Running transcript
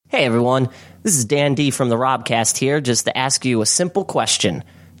Hey everyone, this is Dan D from the Robcast here, just to ask you a simple question.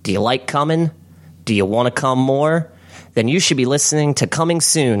 Do you like coming? Do you want to come more? Then you should be listening to Coming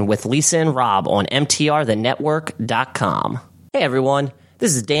Soon with Lisa and Rob on mtrthenetwork.com. Hey everyone,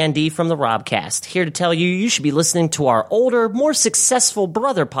 this is Dan D from the Robcast, here to tell you you should be listening to our older, more successful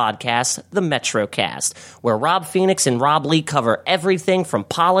brother podcast, the Metrocast, where Rob Phoenix and Rob Lee cover everything from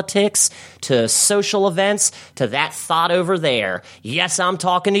politics to social events to that thought over there. Yes, I'm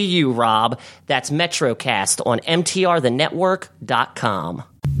talking to you, Rob. That's Metrocast on mtrthenetwork.com.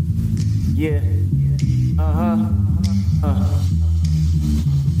 Yeah.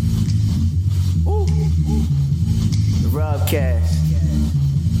 Ooh. The Robcast. Yeah.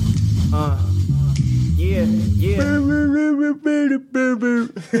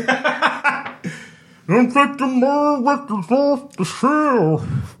 Don't take the more records off the shelf.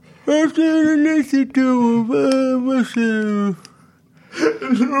 I'm going to listen to myself.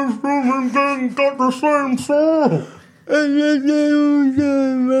 Everyone got the same song.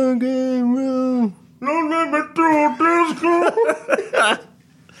 Don't let me do a disco.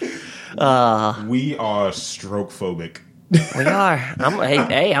 We are stroke phobic. We are.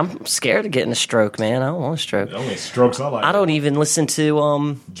 I'm scared of getting a stroke, man. I don't want a stroke. The only strokes I like. I don't even listen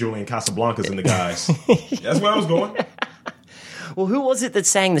to Julian Casablancas and the guys. That's where I was going. Well, who was it that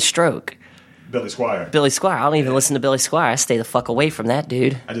sang The Stroke? Billy Squier. Billy Squier. I don't even listen to Billy Squier. I stay the fuck away from that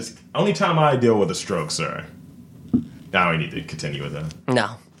dude. Only time I deal with a stroke, sir. Now we need to continue with that.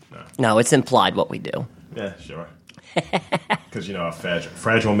 No, it's implied what we do. Yeah, sure. Because, our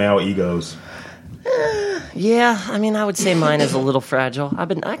fragile male egos. Yeah, I mean, I would say mine is a little fragile. I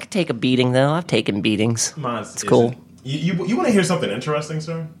could take a beating, though. I've taken beatings. It's cool. You want to hear something interesting,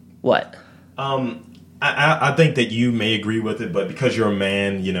 sir? What? I think that you may agree with it, but because you're a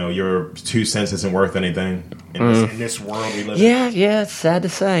man, your 2 cents isn't worth anything in this world we live in. Yeah, it's sad to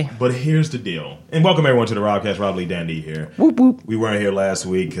say. But here's the deal. And welcome everyone to the Robcast. Rob Lee Dandy here. Whoop, whoop. We weren't here last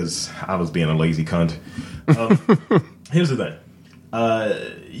week because I was being a lazy cunt. Here's the thing.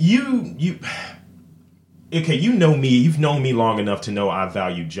 You know me. You've known me long enough to know I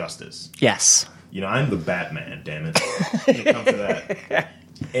value justice. Yes. I'm the Batman, damn it. When it comes to that.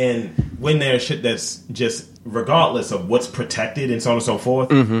 And when there's shit that's just, regardless of what's protected and so on and so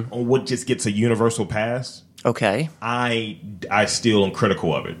forth, on what just gets a universal pass, okay, I still am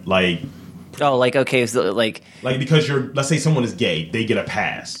critical of it. Because let's say someone is gay, they get a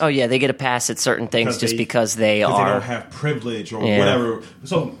pass. Oh yeah, they get a pass at certain things because they are. They don't have privilege or whatever.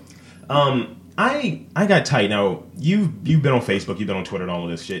 So, I got tight. Now, you've been on Facebook, you've been on Twitter and all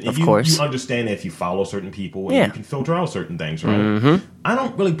of this shit. Of course. You understand that if you follow certain people, and you can filter out certain things, right? I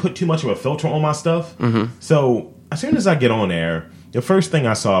don't really put too much of a filter on my stuff. So, as soon as I get on there, the first thing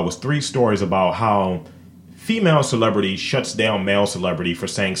I saw was 3 stories about how female celebrity shuts down male celebrity for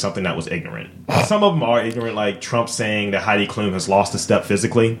saying something that was ignorant. Some of them are ignorant, like Trump saying that Heidi Klum has lost a step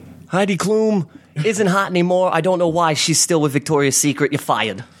physically. Heidi Klum isn't hot anymore. I don't know why she's still with Victoria's Secret. You're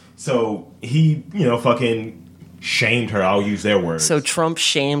fired. So he, fucking shamed her. I'll use their words. So Trump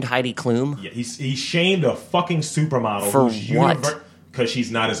shamed Heidi Klum? Yeah, he shamed a fucking supermodel. For what? Because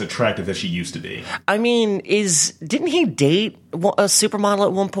she's not as attractive as she used to be. I mean, didn't he date a supermodel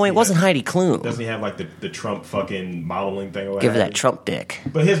at one point? It wasn't Heidi Klum. Doesn't he have, the Trump fucking modeling thing? Or Give her that Trump dick.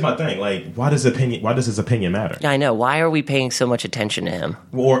 But here's my thing. Why does his opinion matter? I know. Why are we paying so much attention to him?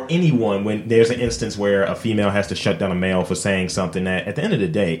 Or anyone when there's an instance where a female has to shut down a male for saying something that, at the end of the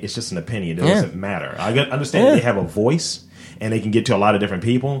day, it's just an opinion. It doesn't matter. I understand that they have a voice and they can get to a lot of different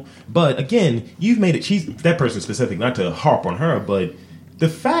people. But again, you've made it, she's that person specific, not to harp on her, but the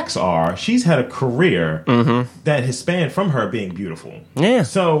facts are she's had a career that has spanned from her being beautiful. Yeah.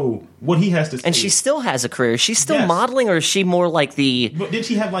 So what he has to say... And she still has a career. She's still modeling, or is she more like the... But did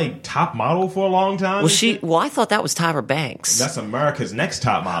she have top model for a long time? Well, I thought that was Tyra Banks. That's America's Next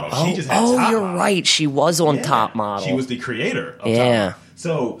Top Model. She just had Top Model. You're right. She was on Top Model. She was the creator of Top Model.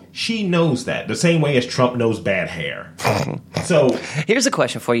 So she knows that the same way as Trump knows bad hair. So here's a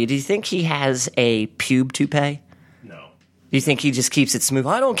question for you. Do you think he has a pube toupee? No. Do you think he just keeps it smooth?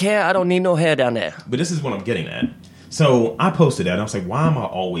 I don't care. I don't need no hair down there. But this is what I'm getting at. So I posted that. And I was like, why am I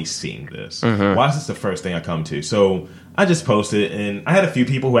always seeing this? Why is this the first thing I come to? So I just posted, and I had a few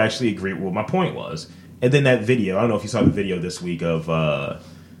people who actually agreed with what my point was. And then that video, I don't know if you saw the video this week of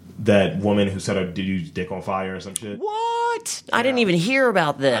that woman who set her dude's dick on fire or some shit. What? I didn't even hear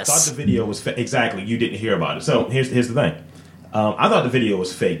about this. I thought the video was exactly. You didn't hear about it. So here's the thing. I thought the video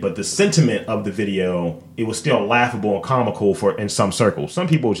was fake, but the sentiment of the video, it was still laughable and comical in some circles. Some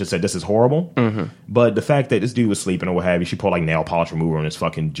people just said this is horrible, but the fact that this dude was sleeping or what have you, she put nail polish remover on his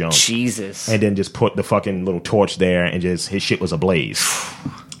fucking junk. Jesus. And then just put the fucking little torch there and just his shit was ablaze.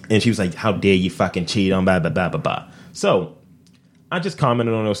 And she was like, how dare you fucking cheat on blah, blah, blah, blah, blah. So I just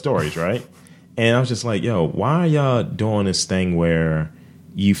commented on those stories, right? And I was just like, yo, why are y'all doing this thing where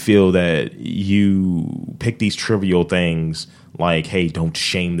you feel that you pick these trivial things like, hey, don't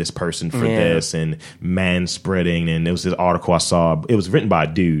shame this person for this, and man-spreading. And there was this article I saw. It was written by a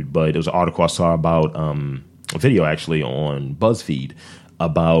dude, but it was an article I saw about a video actually on BuzzFeed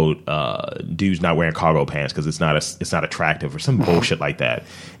about dudes not wearing cargo pants because it's not attractive or some bullshit like that.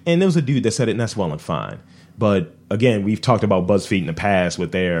 And there was a dude that said it, and that's well and fine. But again, we've talked about BuzzFeed in the past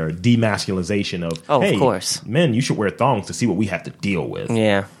with their demasculization of, hey, of course, men, you should wear thongs to see what we have to deal with.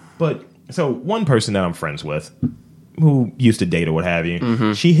 Yeah. But so one person that I'm friends with who used to date or what have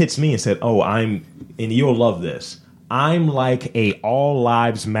you, she hits me and said, oh, and you'll love this, I'm like a all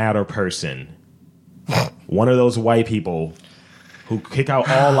lives matter person. One of those white people who kick out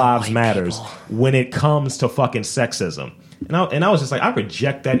all lives matters when it comes to fucking sexism. And I was just like, I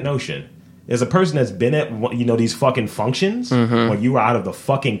reject that notion. As a person that's been at, these fucking functions when you were out of the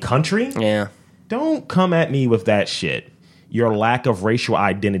fucking country, don't come at me with that shit. Your lack of racial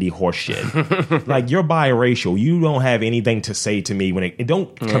identity horseshit. Like, you're biracial. You don't have anything to say to me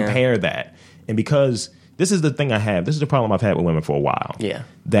don't compare that. And because this is the thing I have. This is the problem I've had with women for a while. Yeah.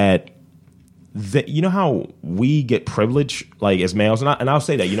 That you know how we get privilege, like, as males, and I'll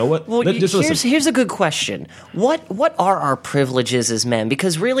say that. You know what? Well, here's a good question. What are our privileges as men?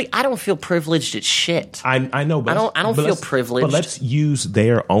 Because really, I don't feel privileged at shit. I know, but I don't feel privileged. But let's use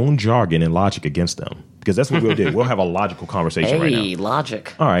their own jargon and logic against them, because that's what we'll do. We'll have a logical conversation right now. Hey,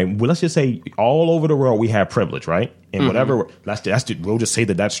 logic. All right. Well, let's just say all over the world we have privilege, right? And whatever, we'll just say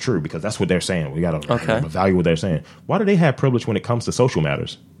that that's true because that's what they're saying. We got to evaluate what they're saying. Why do they have privilege when it comes to social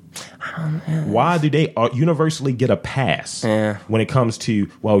matters? Why do they universally get a pass when it comes to,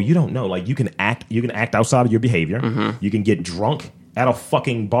 well, you don't know, like, you can act outside of your behavior, you can get drunk at a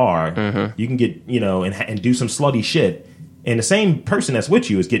fucking bar, you can get, and do some slutty shit, and the same person that's with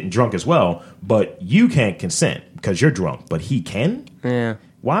you is getting drunk as well, but you can't consent because you're drunk, but he can?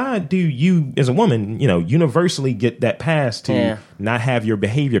 Why do you, as a woman, universally get that pass to not have your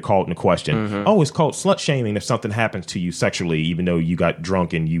behavior called into question? Oh, it's called slut shaming if something happens to you sexually, even though you got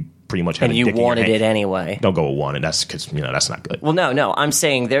drunk and you pretty much had a dick in your hand. And you wanted it anyway. Don't go with wanted. That's because that's not good. Well, no. I'm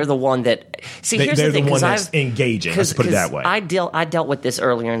saying they're the one that. See, here's the thing. They're the one that's engaging. Let's put it that way. I dealt with this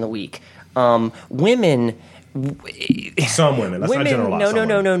earlier in the week. Women. Some women. Let's not generalize.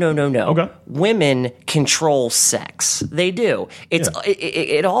 No. Okay. Women control sex. They do.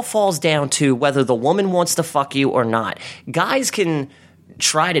 It all falls down to whether the woman wants to fuck you or not. Guys can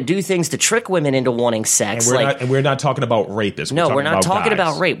try to do things to trick women into wanting sex. And we're not talking about rapists. We're not talking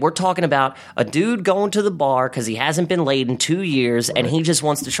about rape. We're talking about a dude going to the bar because he hasn't been laid in 2 years and he just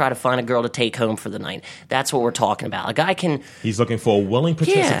wants to try to find a girl to take home for the night. That's what we're talking about. A guy can... He's looking for a willing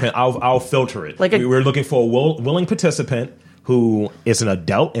participant. I'll filter it. We're looking for a willing participant who is an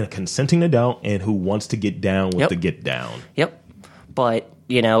adult and a consenting adult and who wants to get down with the get down. Yep. But,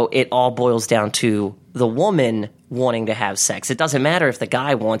 it all boils down to the woman wanting to have sex. It doesn't matter if the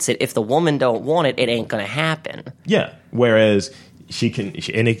guy wants it. If the woman don't want it, it ain't going to happen. Yeah. Whereas she can,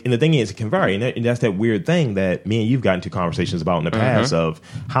 and the thing is, it can vary. And that's that weird thing that me and you've gotten into conversations about in the past of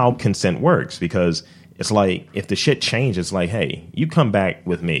how consent works. Because it's like, if the shit changes, like, hey, you come back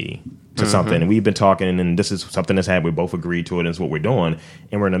with me to something, and we've been talking, and this is something that's happened, we both agreed to it, and it's what we're doing,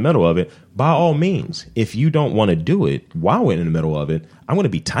 and we're in the middle of it, by all means, if you don't want to do it while we're in the middle of it, I'm going to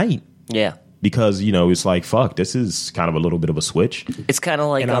be tight. Yeah. Because, it's like, fuck, this is kind of a little bit of a switch. It's kind of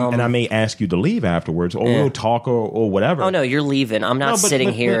like... And I may ask you to leave afterwards, or we'll talk, or whatever. Oh, no, you're leaving. I'm not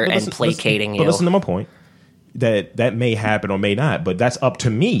sitting here and placating you. But listen to my point. That may happen or may not, but that's up to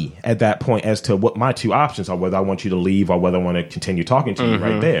me at that point as to what my two options are, whether I want you to leave or whether I want to continue talking to you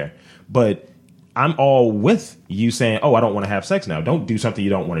right there. But I'm all with you saying, oh, I don't want to have sex now. Don't do something you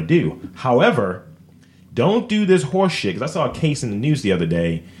don't want to do. However, don't do this horse shit. Because I saw a case in the news the other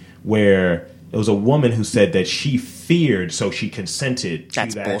day where it was a woman who said that she feared, so she consented to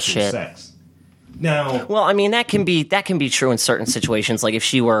the actual sex. Now, well, I mean, that can be true in certain situations. Like if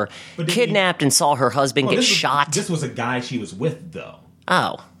she were kidnapped and saw her husband get shot. This was a guy she was with, though.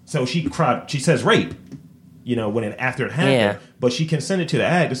 Oh. So she cried. She says rape, after it happened. But she consented to the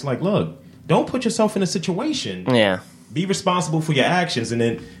act. It's like, look, don't put yourself in a situation. Yeah. Be responsible for your actions. And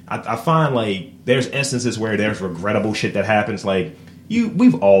then I find, like, there's instances where there's regrettable shit that happens. Like,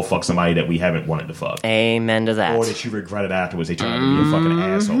 we've all fucked somebody that we haven't wanted to fuck. Amen to that. Or that you regretted afterwards. They turned out to be a fucking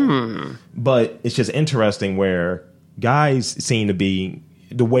asshole. But it's just interesting where guys seem to be,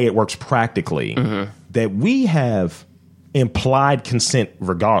 the way it works practically, that we have implied consent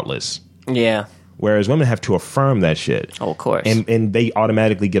regardless. Yeah. Whereas women have to affirm that shit. Oh, of course. And they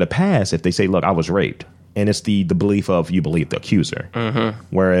automatically get a pass if they say, look, I was raped. And it's the belief of you believe the accuser. Mm-hmm.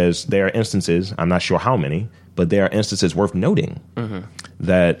 Whereas there are instances, I'm not sure how many, but there are instances worth noting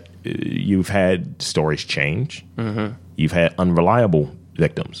that you've had stories change. Mm-hmm. You've had unreliable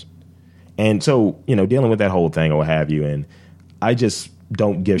victims. And so, dealing with that whole thing or what have you, and I just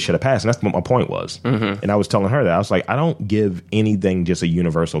don't give shit a pass. And that's what my point was. Mm-hmm. And I was telling her that. I was like, I don't give anything just a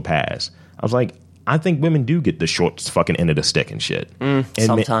universal pass. I was like, I think women do get the short fucking end of the stick and shit.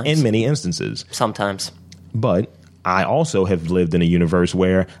 Sometimes. In many instances. Sometimes. But I also have lived in a universe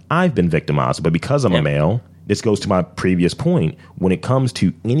where I've been victimized. But because I'm a male, this goes to my previous point. When it comes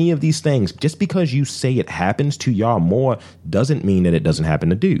to any of these things, just because you say it happens to y'all more doesn't mean that it doesn't happen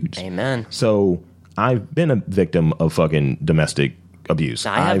to dudes. Amen. So I've been a victim of fucking domestic abuse.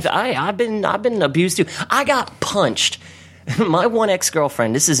 I've been abused too. I got punched. My one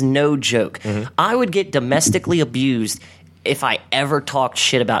ex-girlfriend, this is no joke. Mm-hmm. I would get domestically abused if I ever talked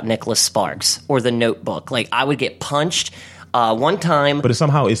shit about Nicholas Sparks or The Notebook. Like, I would get punched one time. But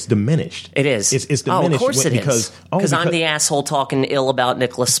somehow it's diminished. It is. It's diminished. Of course it is. Because I'm the asshole talking ill about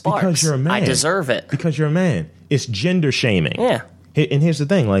Nicholas Sparks. Because you're a man. I deserve it. Because you're a man. It's gender shaming. Yeah. And here's the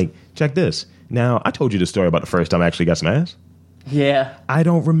thing. Like, check this. Now, I told you the story about the first time I actually got some ass. Yeah. I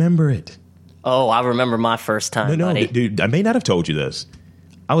don't remember it. Oh, I remember my first time, buddy. Dude, I may not have told you this.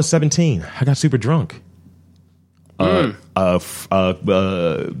 I was 17. I got super drunk. The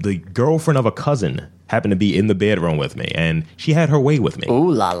girlfriend of a cousin happened to be in the bedroom with me, and she had her way with me.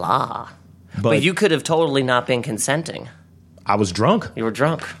 Ooh la la! But you could have totally not been consenting. I was drunk. You were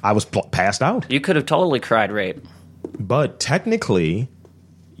drunk. I was passed out. You could have totally cried rape. But technically,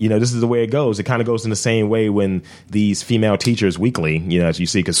 this is the way it goes. It kind of goes in the same way when these female teachers weekly, as you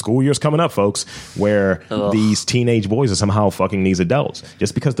see, because school year's coming up, folks, where these teenage boys are somehow fucking these adults.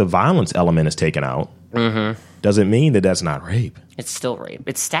 Just because the violence element is taken out doesn't mean that that's not rape. It's still rape.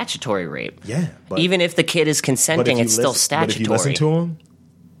 It's statutory rape. Yeah. But, even if the kid is consenting, it's still statutory. But if you listen to them,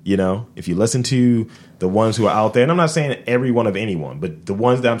 if you listen to the ones who are out there, and I'm not saying every one of anyone, but the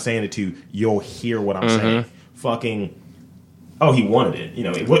ones that I'm saying it to, you'll hear what I'm saying. Fucking... Oh, he wanted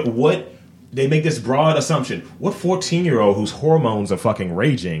it. What they make this broad assumption. What 14-year-old whose hormones are fucking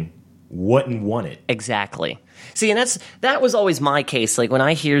raging wouldn't want it? Exactly. See, and that was always my case. Like, when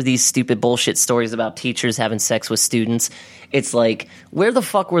I hear these stupid bullshit stories about teachers having sex with students, it's like, where the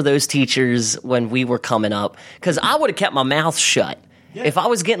fuck were those teachers when we were coming up? Because I would have kept my mouth shut. Yeah. If I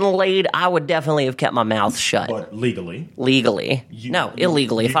was getting laid, I would definitely have kept my mouth shut. But legally? Legally.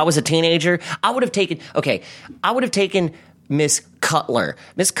 Illegally. If I was a teenager, I would have taken Miss Cutler.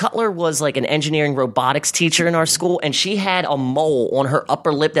 Miss Cutler was like an engineering robotics teacher in our school, and she had a mole on her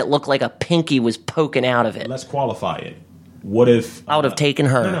upper lip that looked like a pinky was poking out of it. Let's qualify it. What if... I would have taken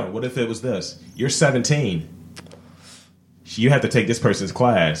her. No. What if it was this? You're 17. You have to take this person's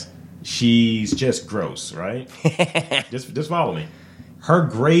class. She's just gross, right? just follow me. Her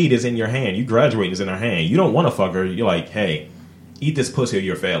grade is in your hand. You graduate is in her hand. You don't want to fuck her. You're like, hey, eat this pussy or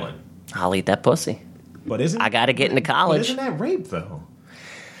you're failing. I'll eat that pussy. But I got to get into college. But isn't that rape, though?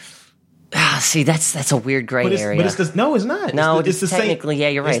 See, that's a weird gray area. But it's no, it's not. No, it's the technically, same. Yeah,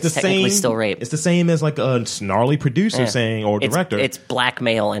 you're right. It's technically still rape. It's the same as like a snarly producer saying, or director. It's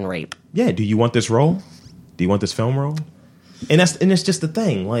blackmail and rape. Yeah. Do you want this role? Do you want this film role? And it's just the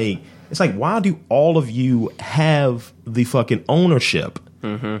thing. Like, it's like, why do all of you have the fucking ownership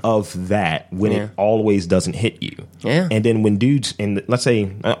of that when it always doesn't hit you? Yeah. And then when dudes, and let's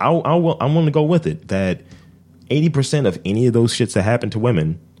say, I'm willing to go with it, that 80% of any of those shits that happen to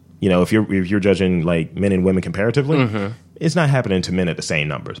women, if you're judging like men and women comparatively, it's not happening to men at the same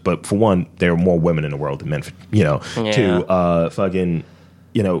numbers. But for one, there are more women in the world than men,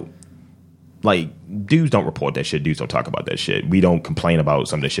 like, dudes don't report that shit. Dudes don't talk about that shit. We don't complain about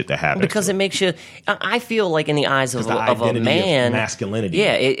some of the shit that happens. Because it makes you... I feel like in the eyes of a man... Of masculinity.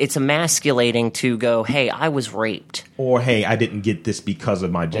 Yeah, it's emasculating to go, hey, I was raped. Or, hey, I didn't get this because of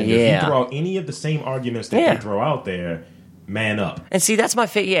my gender. Yeah. If you throw out any of the same arguments that you throw out there, man up. And see, that's my...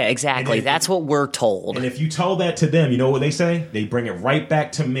 Yeah, exactly. That's what we're told. And if you told that to them, you know what they say? They bring it right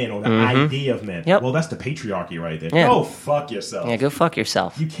back to men, or the idea of men. Yep. Well, that's the patriarchy right there. Yeah. Go fuck yourself. Yeah, go fuck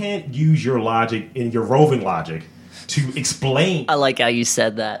yourself. You can't use your logic and your roving logic to explain. I like how you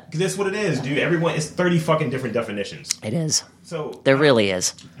said that. Because that's what it is, dude. It's 30 fucking different definitions. It is. So there really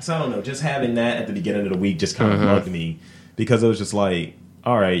is. So I don't know. Just having that at the beginning of the week just kind of bugged me, because it was just like,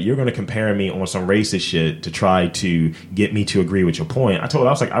 all right, you're going to compare me on some racist shit to try to get me to agree with your point. I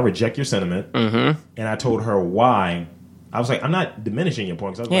was like, I reject your sentiment. And I told her why. I was like, I'm not diminishing your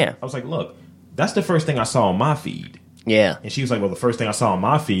point. I was like, look, that's the first thing I saw on my feed. Yeah. And she was like, well, the first thing I saw on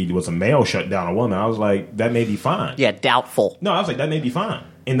my feed was a male shut down a woman. I was like, that may be fine. Yeah, doubtful. No, I was like, that may be fine.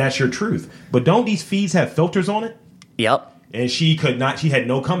 And that's your truth. But don't these feeds have filters on it? Yep. And she had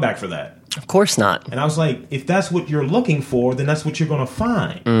no comeback for that. Of course not. And I was like, if that's what you're looking for, then that's what you're going to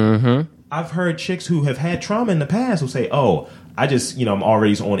find. Mm-hmm. I've heard chicks who have had trauma in the past who say, oh, I just, I'm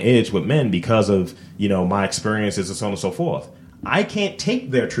already on edge with men because of, my experiences and so on and so forth. I can't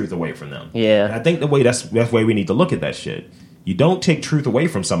take their truth away from them. Yeah. And I think that's the way we need to look at that shit. You don't take truth away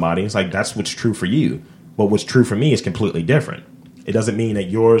from somebody. It's like, that's what's true for you. But what's true for me is completely different. It doesn't mean that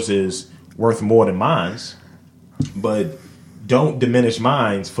yours is worth more than mine's, but don't diminish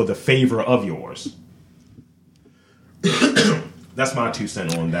mine for the favor of yours. That's my 2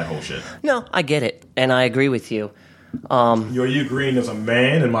 cents on that whole shit. No, I get it, and I agree with you. Are you agreeing as a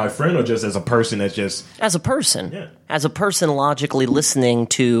man and my friend, or just as a person that's just... As a person. Yeah. As a person logically listening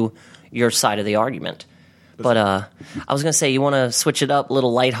to your side of the argument. But I was going to say, you want to switch it up, a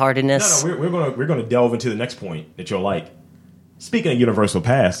little lightheartedness? No, we're going to delve into the next point that you'll like. Speaking of universal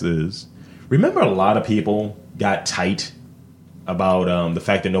passes, remember a lot of people got tight about the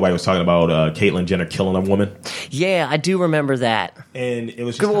fact that nobody was talking about Caitlyn Jenner killing a woman? Yeah, I do remember that. And it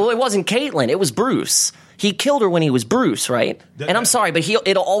was just... Well, it wasn't Caitlyn, it was Bruce. He killed her when he was Bruce, right? And I'm sorry, but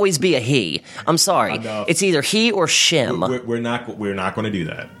it'll always be a he. I'm sorry. It's either he or Shim. We're not going to do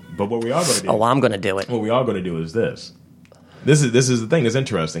that. But what we are going to do... Oh, I'm going to do it. What we are going to do is this. This is the thing that's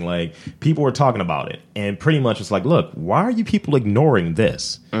interesting. Like, people were talking about it, and pretty much it's like, look, why are you people ignoring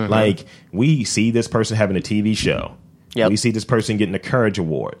this? Mm-hmm. Like, we see this person having a TV show. Yep. We see this person getting a Courage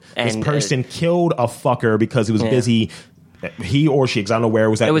Award. And this person killed a fucker because he was busy. He or she, because I don't know where it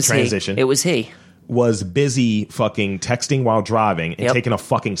was at the transition. It was he. Was busy fucking texting while driving and taking a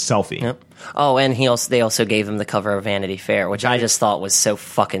fucking selfie. Yep. Oh, and they also gave him the cover of Vanity Fair, which I just thought was so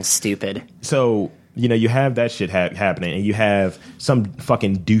fucking stupid. So, you have that shit happening, and you have some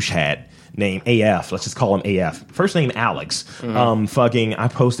fucking douche hat named AF. Let's just call him AF. First name Alex. Mm-hmm. I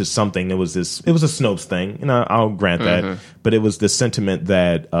posted something. It was a Snopes thing, and I'll grant that. But it was the sentiment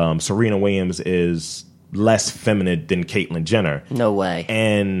that Serena Williams is less feminine than Caitlyn Jenner. No way.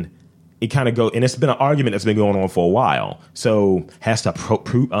 And it kind of and it's been an argument that's been going on for a while. So has to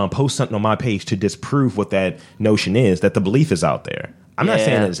post something on my page to disprove what that notion is, that the belief is out there. I'm not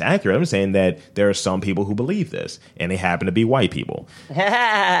saying that it's accurate. I'm saying that there are some people who believe this, and they happen to be white people.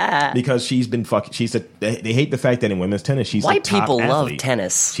 Because she's been they hate the fact that in women's tennis, she's white the top people athlete. Love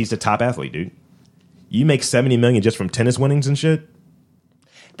tennis. She's the top athlete, dude. You make $70 million just from tennis winnings and shit.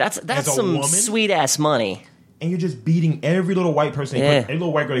 That's some sweet ass money. And you're just beating every little white person, every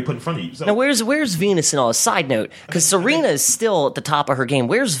little white girl they put in front of you. So, now, where's Venus in all this? Side note, because Serena is still at the top of her game.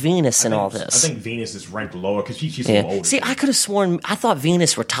 Where's Venus in all this? I think Venus is ranked lower because she's so older. See, I could have sworn, I thought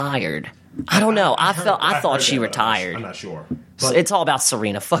Venus retired. I don't know. I thought she retired. I'm not sure. But it's all about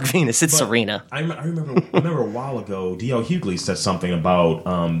Serena. Fuck Venus. It's Serena. I remember a while ago, D.L. Hughley said something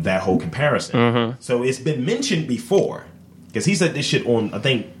about that whole comparison. Mm-hmm. So it's been mentioned before because he said this shit on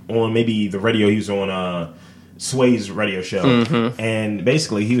maybe the radio. He was on Sway's radio show, and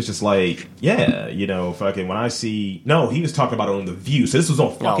basically he was just like, fucking when I see... No, he was talking about it on The View, so this was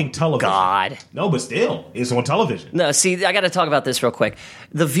on fucking television. God. No, but still, it's on television. No, see, I got to talk about this real quick.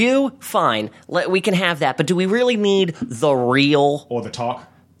 The View, fine, we can have that, but do we really need the real... Or the talk?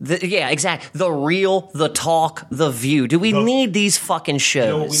 Yeah, exactly. The real, the talk, the View. Do we need these fucking shows?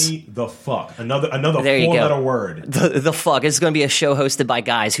 You know what we need? The fuck. Another four-letter word. The fuck. It's going to be a show hosted by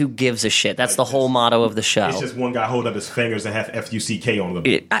guys. Who gives a shit? That's the whole motto of the show. It's just one guy hold up his fingers and have F-U-C-K on them.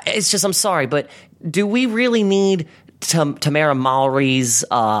 It's just, I'm sorry, but do we really need Tamara Mallory's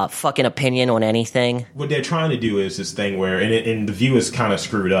fucking opinion on anything? What they're trying to do is this thing where, and The View is kind of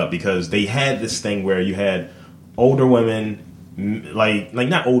screwed up because they had this thing where you had older women... Like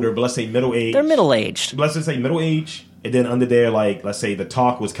not older, but let's say middle age. They're middle aged. Let's just say middle age, and then under there, like let's say the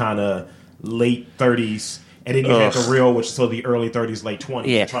talk was kind of late 30s, and then you had the real, which is still the early 30s, late 20s.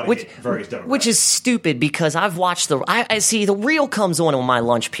 Yeah, which is stupid because I've watched I see the real comes on my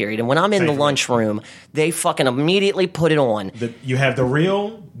lunch period, and when I'm in the lunchroom, they fucking immediately put it on. You have the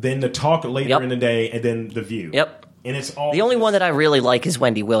real, then the talk later in the day, and then the View. Yep. And it's all the only one that I really like is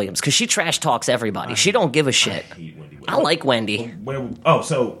Wendy Williams because she trash talks everybody. She don't give a shit. I hate Wendy Williams. I like Wendy.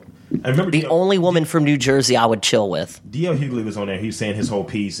 So I remember the only woman from New Jersey I would chill with. D.L. Hughley was on there. He was saying his whole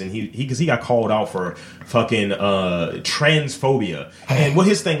piece, and because he got called out for fucking transphobia. And what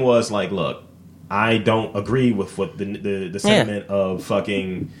his thing was like, look, I don't agree with what the sentiment of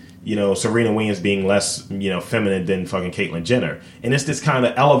fucking. Serena Williams being less, feminine than fucking Caitlyn Jenner. And it's this kind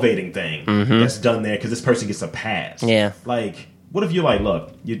of elevating thing that's done there because this person gets a pass. Yeah. Like, What if you're like,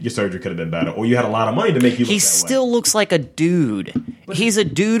 look, your surgery could have been better, or you had a lot of money to make you look He that still way? looks like a dude. He's a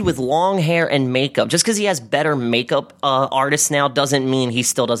dude with long hair and makeup. Just because he has better makeup artists now doesn't mean he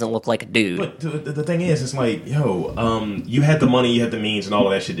still doesn't look like a dude. But the thing is, it's like, you had the money, you had the means, and all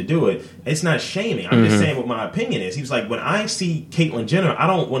of that shit to do it. It's not shaming. I'm just saying what my opinion is. He was like, when I see Caitlyn Jenner, I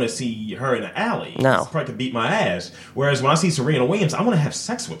don't want to see her in the alley. No. She probably could beat my ass. Whereas when I see Serena Williams, I want to have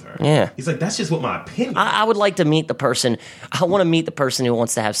sex with her. Yeah. He's like, that's just what my opinion is. I would like to meet the person. I want to meet the person who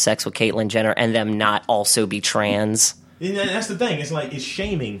wants to have sex with Caitlyn Jenner and them not also be trans. And that's the thing. It's like, it's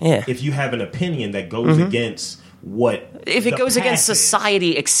shaming Yeah. if you have an opinion that goes against what If it the goes against path is.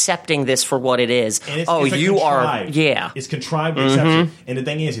 society accepting this for what it is, And it's you are, contrived. yeah. It's contrived exception. And the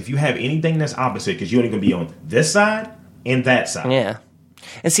thing is, if you have anything that's opposite, because you're only going to be on this side and that side. Yeah.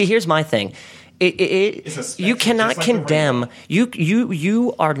 And see, here's my thing. It's a spectrum, You cannot just like the condemn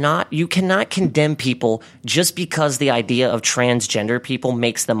rainbow. you cannot condemn people just because the idea of transgender people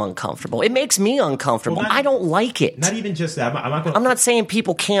makes them uncomfortable. It makes me uncomfortable. Well, I don't like it. Not even just that. I'm not saying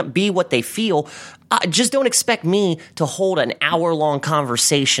people can't be what they feel. Just don't expect me to hold an hour-long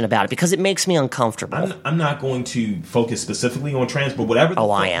conversation about it because it makes me uncomfortable. I'm not going to focus specifically on trans, but whatever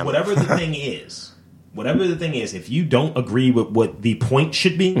I am. Whatever the thing is. Whatever the thing is, if you don't agree with what the point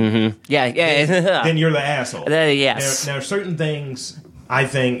should be, Yeah. then you're the asshole. Yes. Now, certain things, I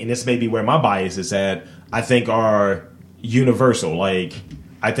think, and this may be where my bias is at, I think are universal. Like,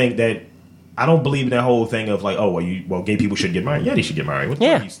 I think that I don't believe in that whole thing of like, gay people should get married. Yeah, they should get married. What,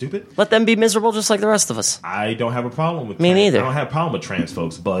 Yeah. Are you stupid? Let them be miserable just like the rest of us. I don't have a problem with Me trans. neither. I don't have a problem with trans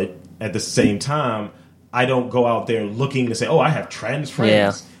folks, but at the same time, I don't go out there looking to say, I have trans friends.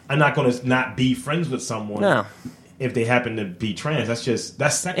 Yeah. I'm not going to not be friends with someone No. if they happen to be trans. That's Yeah.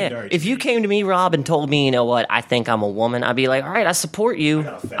 secondary. If you came to me, Rob, and told me, you know what, I think I'm a woman, I'd be like, all right, I support you.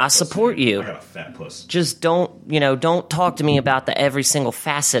 I support you. I got a fat puss. Just don't talk to me about every single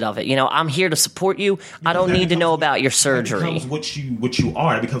facet of it. I'm here to support you. I don't need to know about your It surgery. becomes what you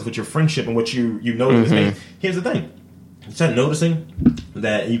are. It becomes what your friendship and what you notice. Here's the thing. You started noticing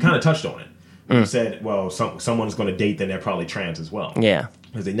that you kind of touched on it. You said, well, someone's going to date, then they're probably trans as well. Yeah.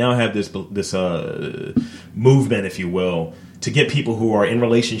 Because they now have this movement, if you will, to get people who are in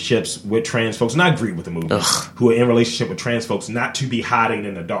relationships with trans folks, and I agree with the movement, who are in relationship with trans folks, not to be hiding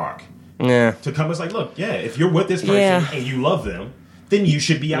in the dark. Yeah. To come, it's like, look, if you're with this person Yeah. and you love them, then you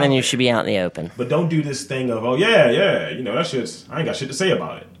should be out Then you there. should be out in the open. But don't do this thing of, that shit's, I ain't got shit to say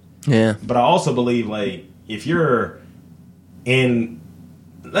about it. Yeah. But I also believe, like, if you're in,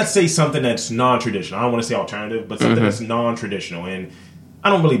 let's say something that's non-traditional, I don't want to say alternative, but something that's non-traditional, and I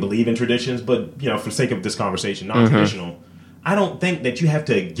don't really believe in traditions, but, for the sake of this conversation, non-traditional, I don't think that you have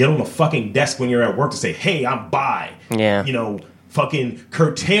to get on the fucking desk when you're at work to say, hey, I'm bi. Yeah. Fucking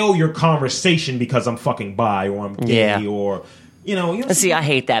curtail your conversation because I'm fucking bi, or I'm gay, Yeah. or... See, I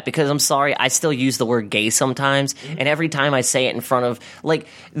hate that because I'm sorry, I still use the word gay sometimes, and every time I say it in front of, like,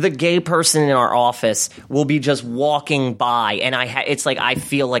 the gay person in our office will be just walking by, and it's like I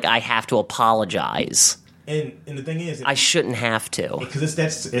feel like I have to apologize. And the thing is... I shouldn't have to. Because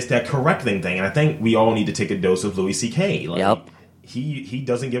it's that correcting thing, and I think we all need to take a dose of Louis C.K. Like, Yep. He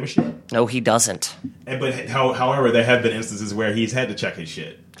doesn't give a shit. No, he doesn't. However, there have been instances where he's had to check his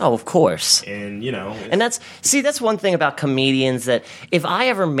shit. Oh, of course. And, And that's one thing about comedians, that if I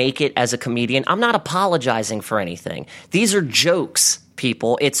ever make it as a comedian, I'm not apologizing for anything. These are jokes,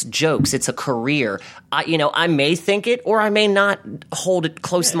 people. It's jokes. It's a career. I may think it, or I may not hold it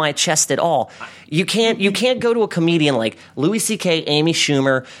close to my chest at all. You can't go to a comedian like Louis C.K., Amy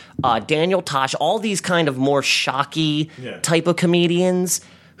Schumer, Daniel Tosh, all these kind of more shocky type of comedians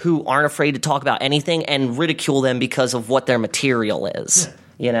who aren't afraid to talk about anything and ridicule them because of what their material is.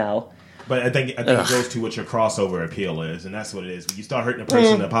 But I think it goes to what your crossover appeal is, and that's what it is. When you start hurting a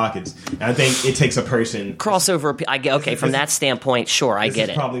person in the pockets, and I think it takes a person... Crossover appeal. I get, okay, from that standpoint, sure, I get it. This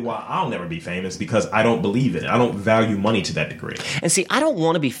is probably why I'll never be famous, because I don't believe in it. I don't value money to that degree. And see, I don't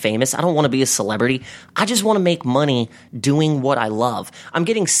want to be famous. I don't want to be a celebrity. I just want to make money doing what I love. I'm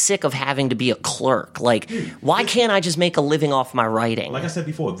getting sick of having to be a clerk. Like, why can't I just make a living off my writing? Like I said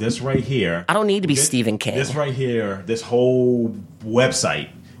before, this right here... I don't need to be Stephen King. This right here, this whole website...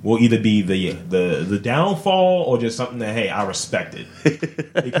 will either be the downfall or just something that, hey, I respect it.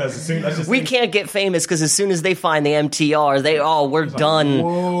 Because as soon we can't get famous because as soon as they find the MTR, we're done.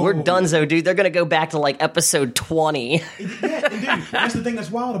 Whoa. We're donezo, dude. They're going to go back to like episode 20. Yeah, and dude, that's the thing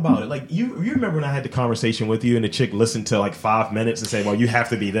that's wild about it. Like, you remember when I had the conversation with you and the chick listened to like 5 minutes and say, well, you have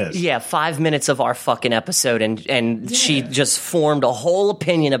to be this. Yeah, 5 minutes of our fucking episode, and she just formed a whole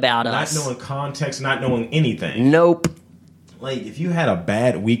opinion about us. Not knowing context, not knowing anything. Nope. Like, if you had a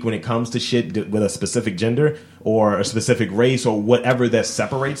bad week when it comes to shit with a specific gender or a specific race or whatever that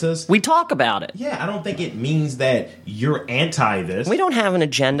separates us, We talk about it. yeah, I don't think it means that you're anti this. We don't have an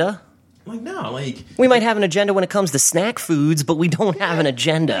agenda. Like, no, like... We might have an agenda when it comes to snack foods, but we don't have an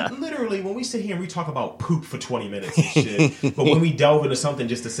agenda. Like, literally, when we sit here and we talk about poop for 20 minutes and shit, but when we delve into something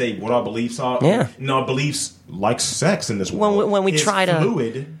just to say what our beliefs are, Yeah. our beliefs, like sex in this world, When we is try to...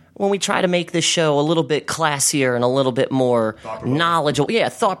 fluid. When we try to make this show a little bit classier and a little bit more knowledgeable,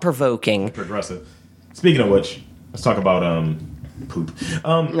 thought-provoking. Progressive. Speaking of which, let's talk about poop.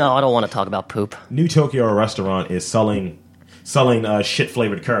 No, I don't want to talk about poop. New Tokyo restaurant is selling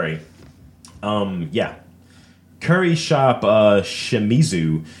shit-flavored curry. Curry shop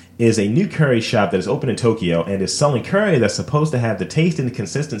Shimizu is a new curry shop that is open in Tokyo and is selling curry that's supposed to have the taste and the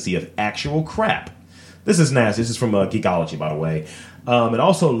consistency of actual crap. This is nasty. This is from Geekology, by the way. It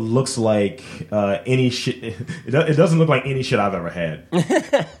also looks like any shit. It doesn't look like any shit I've ever had.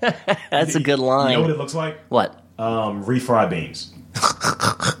 That's a good line. You know what it looks like? What? Refried beans.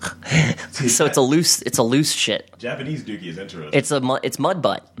 So it's a loose shit. Japanese dookie is interesting. It's mud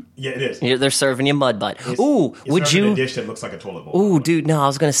butt. Yeah, it is. They're serving you mud butt. It's would serving you? in a dish that looks like a toilet bowl. Ooh, dude, no, I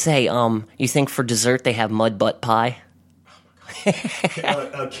was gonna say, you think for dessert they have mud butt pie?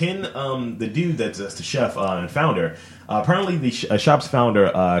 Ken, the dude that's the chef and founder, apparently the shop's founder,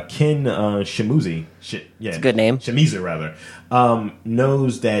 Ken Shimizu, it's a good name. Shimizu rather,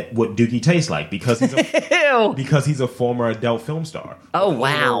 knows that what Dookie tastes like because he's a former adult film star. Oh,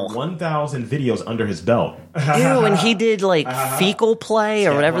 wow. Over 1,000 videos under his belt. Ew, and he did like fecal play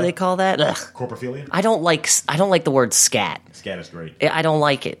or whatever they call that. Ugh. Corpophilia. I don't like the word scat. Scat is great. I don't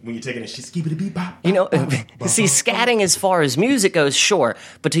like it. When you're taking a shit, skip it a beep bop. You know, see, scatting as far as music goes, sure,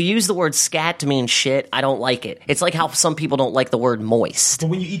 but to use the word scat to mean shit, I don't like it. It's like how some people don't like the word moist. But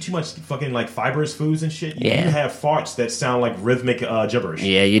when you eat too much fucking like fibrous foods and shit, you Yeah. have farts that sound like rhythmic gibberish.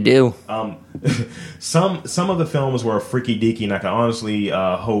 Yeah, you do. Some of the films were freaky deaky, and I can honestly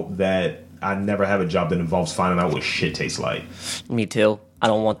hope that I never have a job that involves finding out what shit tastes like. Me too. I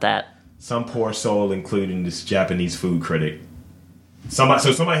don't want that. Some poor soul, including this Japanese food critic.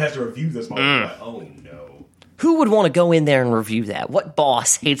 Somebody has to review this. Like, oh no. Who would want to go in there and review that? What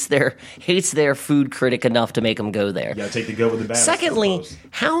boss hates their food critic enough to make them go there? You gotta take the good with the bad. Secondly,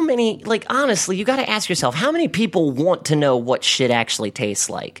 how many, like, honestly, you got to ask yourself, how many people want to know what shit actually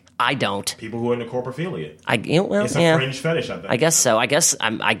tastes like? I don't. People who are into corpophilia. It's a yeah. fringe fetish, I think. I guess so. I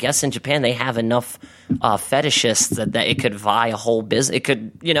guess in Japan they have enough fetishists that it could vie a whole business. It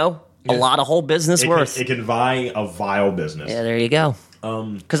could, a lot of whole business worth. It can vie a vile business. Yeah, there you go.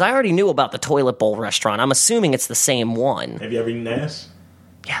 Because I already knew about the toilet bowl restaurant. I'm assuming it's the same one. Have you ever eaten ass?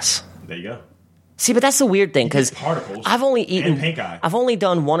 Yes. There you go. See, but that's the weird thing because particles. I've only eaten. And pink eye. I've only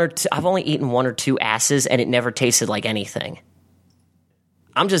done one or two. I've only eaten one or two asses, and it never tasted like anything.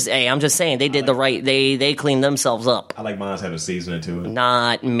 I'm just saying they did the right. They cleaned themselves up. I like mine having seasoning to it.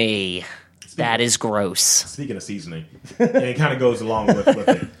 Not me. That is gross. Speaking of seasoning, and it kind of goes along with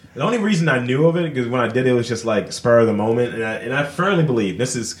it. The only reason I knew of it, because when I did it was just like spur of the moment, and I firmly believe,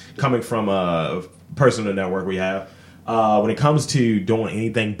 this is coming from a person in the network we have, when it comes to doing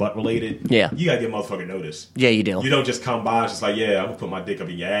anything butt related, Yeah. you gotta give motherfucker notice. Yeah, you do. You don't just come by and just like, yeah, I'm gonna put my dick up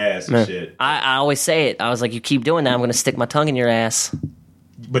in your ass and shit. I always say it. I was like, you keep doing that, I'm going to stick my tongue in your ass.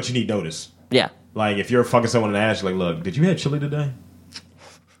 But you need notice. Yeah. Like, if you're fucking someone in the ass, you're like, look, did you have chili today?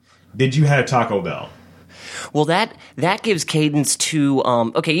 Did you have Taco Bell? Well, that gives cadence to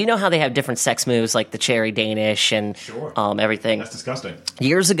okay, you know how they have different sex moves like the cherry Danish and Sure. Everything. That's disgusting.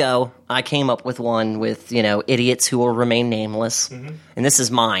 Years ago, I came up with one with idiots who will remain nameless, and this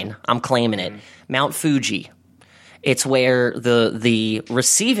is mine. I'm claiming it. Mount Fuji. It's where the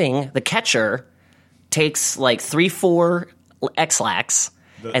catcher takes like 3-4 X-Lax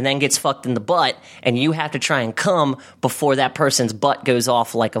and then gets fucked in the butt, and you have to try and come before that person's butt goes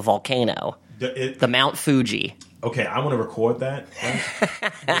off like a volcano. The Mount Fuji. Okay, I want to record that.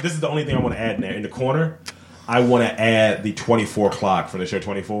 Right? This is the only thing I want to add in there. In the corner, I want to add the 24 clock from the show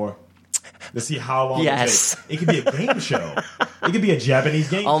 24 to see how long it takes. It could be a game show. It could be a Japanese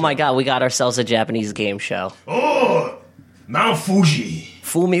game show. Oh my god, we got ourselves a Japanese game show. Oh, Mount Fuji.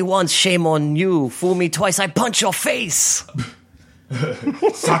 Fool me once, shame on you. Fool me twice, I punch your face.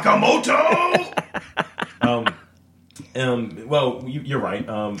 Sakamoto. Well, you're right.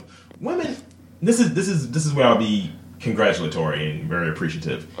 Women. This is where I'll be congratulatory and very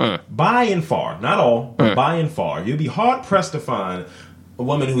appreciative. By and far, not all, but by and far, you'll be hard pressed to find a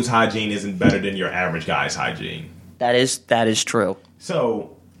woman whose hygiene isn't better than your average guy's hygiene. That is true.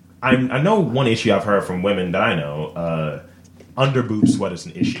 So, I know one issue I've heard from women that I know. Under boob sweat is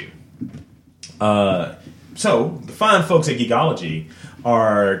an issue. So the fine folks at Geekology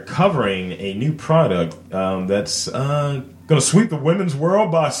are covering a new product that's going to sweep the women's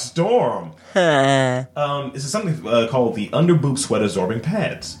world by storm. This is something called the Underboob Sweat Absorbing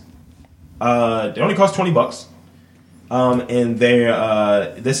Pads. They only cost $20. And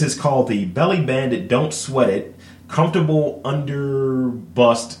this is called the Belly Bandit Don't Sweat It Comfortable Under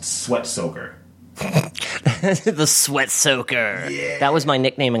Bust Sweat Soaker. The Sweat Soaker. Yeah. That was my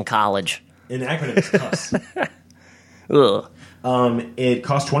nickname in college. In the acronym, it's CUSS. Ugh. It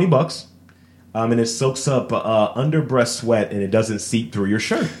costs $20. And it soaks up under breast sweat, and it doesn't seep through your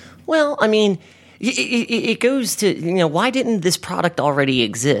shirt. Well, I mean, it goes to, why didn't this product already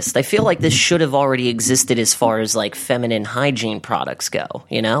exist? I feel like this should have already existed as far as, like, feminine hygiene products go,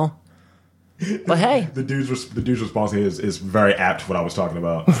 But hey. The dude's response here is very apt to what I was talking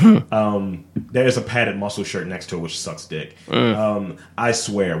about. There's a padded muscle shirt next to it, which sucks dick. I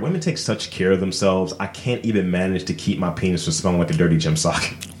swear, women take such care of themselves, I can't even manage to keep my penis from smelling like a dirty gym sock.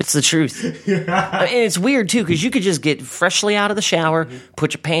 It's the truth. And it's weird, too, because you could just get freshly out of the shower,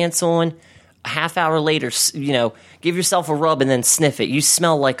 put your pants on, a half hour later, give yourself a rub and then sniff it. You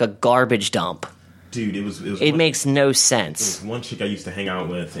smell like a garbage dump. Dude, it makes no sense. It was one chick I used to hang out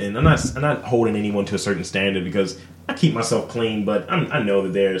with, and I'm not holding anyone to a certain standard because I keep myself clean, but I know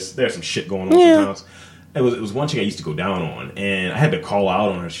that there's some shit going on sometimes. It was one chick I used to go down on, and I had to call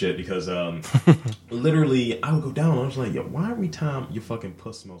out on her shit because literally I would go down on her. I was like, yo, why every time your fucking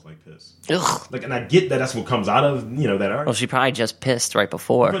puss smells like piss? Ugh. Like, and I get that that's what comes out of that art. Well, she probably just pissed right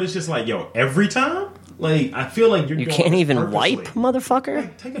before. But it's just like, yo, every time. Like, I feel like you can't even purposely. wipe, motherfucker.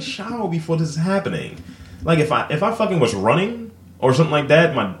 Like, take a shower before this is happening. Like, if I fucking was running or something like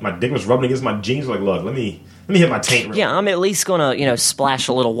that, my dick was rubbing against my jeans. Like, look, let me hit my taint. Yeah, I'm at least gonna splash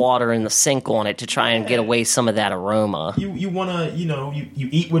a little water in the sink on it to try and get away some of that aroma. You wanna you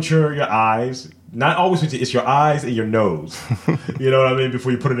eat with your eyes, not always with it's your eyes and your nose. You know what I mean?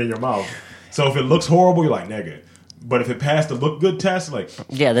 Before you put it in your mouth. So if it looks horrible, you're like, nigga. But if it passed the look good test, like...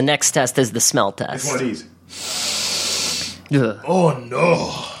 Yeah, the next test is the smell test. It's one of these. Ugh. Oh,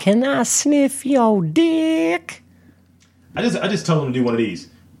 no. Can I sniff your dick? I just tell them to do one of these.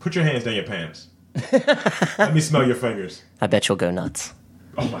 Put your hands down your pants. Let me smell your fingers. I bet you'll go nuts.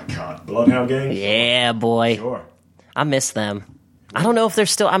 Oh, my God. Bloodhound Gang? Yeah, boy. Sure. I miss them. I don't know if they're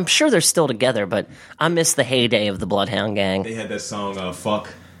still... I'm sure they're still together, but I miss the heyday of the Bloodhound Gang. They had that song,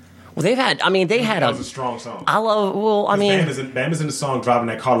 Fuck. Well, they had That was a strong song. Bam is in the song driving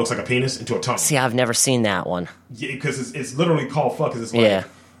that car looks like a penis into a tunnel. See, I've never seen that one. Yeah, because it's literally called Fuck. Cause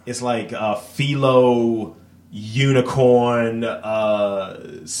it's like philo, unicorn,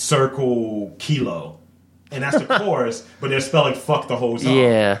 circle, kilo. And that's the chorus, but they're spelling fuck the whole song.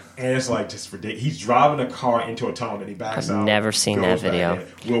 Yeah. And it's like just ridiculous. He's driving a car into a tunnel and he backs out. I've never seen that video.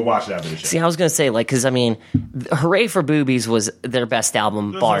 We'll watch that video. See, I was going to say, because, Hooray for Boobies was their best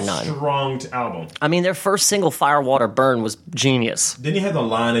album, bar none. Strong album. Their first single, Firewater Burn, was genius. Then you had the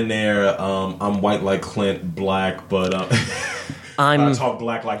line in there, I'm white like Clint, black, but... I talk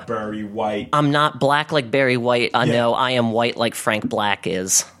black like Barry White. I'm not black like Barry White. No, I am white like Frank Black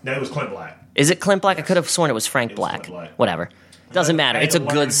is. No, it was Clint Black. Is it Clint Black? I could have sworn it was Frank Black. Whatever. Doesn't matter. It's a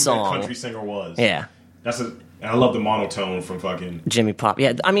good song. That country singer was. Yeah. And I love the monotone from fucking... Jimmy Pop.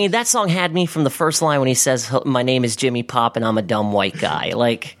 Yeah, that song had me from the first line when he says, my name is Jimmy Pop and I'm a dumb white guy.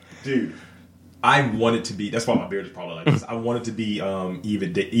 Dude, I wanted to be... That's why my beard is probably like this. I wanted to be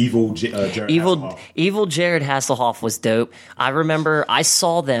evil Jared Hasselhoff. Evil Jared Hasselhoff was dope. I remember I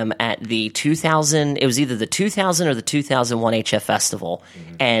saw them at the 2000... It was either the 2000 or the 2001 HF Festival.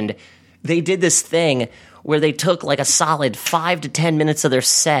 Mm-hmm. And... they did this thing where they took like a solid 5 to 10 minutes of their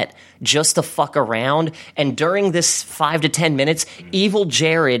set just to fuck around. And during this 5 to 10 minutes, Evil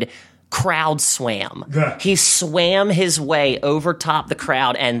Jared crowd swam. He swam his way over top the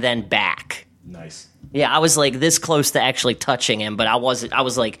crowd and then back. Nice. Yeah, I was like this close to actually touching him, but I was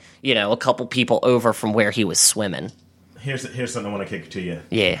like, a couple people over from where he was swimming. Here's something I want to kick to you.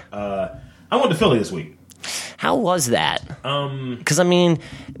 Yeah. I went to Philly this week. How was that? Because,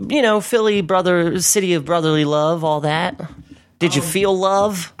 Philly, city of brotherly love, all that. Did you feel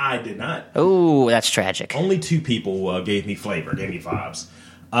love? I did not. Oh, that's tragic. Only 2 people gave me flavor, gave me vibes.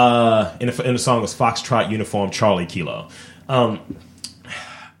 And the song was Foxtrot Uniform Charlie Kilo.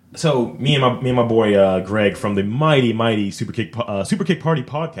 So me and my boy Greg from the mighty Super Kick Party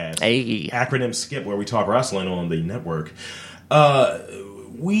podcast, hey. acronym Skip, where we talk wrestling on the network.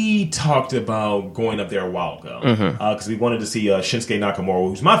 We talked about going up there a while ago because we wanted to see Shinsuke Nakamura,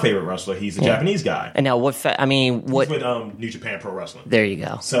 who's my favorite wrestler. He's a Japanese guy. And now, what? He's with New Japan Pro Wrestling. There you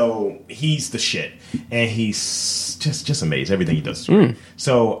go. So he's the shit, and he's just amazing. Everything he does is great.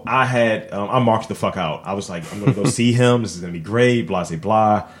 So I marked the fuck out. I was like, I'm gonna go see him. This is gonna be great. Blah blah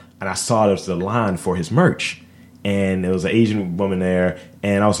blah. And I saw there was the line for his merch. And there was an Asian woman there,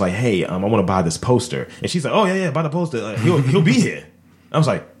 and I was like, "Hey, I want to buy this poster." And she's like, "Oh yeah, buy the poster. He'll be here." I was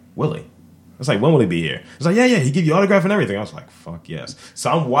like, "Will he?" I was like, "When will he be here?" I was like, "Yeah, he give you autograph and everything." I was like, "Fuck yes." So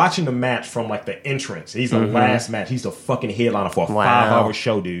I'm watching the match from like the entrance. He's the last match. He's the fucking headliner for a 5-hour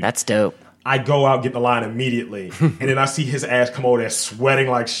show, dude. That's dope. I go out, get in the line immediately, and then I see his ass come over there sweating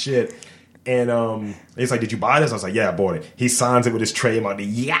like shit. And he's like, "Did you buy this?" I was like, "Yeah, I bought it." He signs it with his trademark.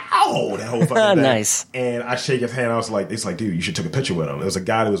 Yow! That whole fucking thing. Nice. And I shake his hand. I was like, "It's like, dude, you should take a picture with him." There was a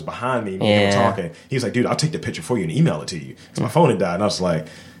guy that was behind me. We were talking. He was like, "Dude, I'll take the picture for you and email it to you." So my phone had died, and I was like,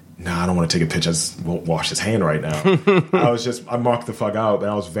 "Nah, I don't want to take a picture. I just won't wash his hand right now." I marked the fuck out, and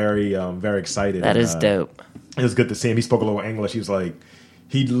I was very, very excited. That is dope. It was good to see him. He spoke a little English. He was like,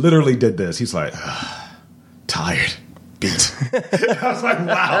 he literally did this. He's like, tired, beat. I was like,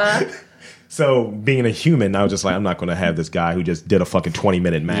 wow. So being a human, I was just like, I'm not going to have this guy who just did a fucking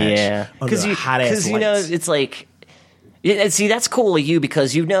 20-minute match. Yeah, because you know it's like. See, that's cool of you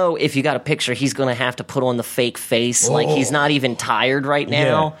because you know if you got a picture, he's going to have to put on the fake face, like he's not even tired right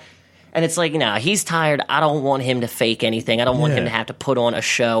now. Yeah. And it's like, he's tired. I don't want him to fake anything. I don't want him to have to put on a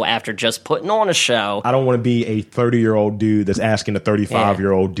show after just putting on a show. I don't want to be a 30-year-old dude that's asking a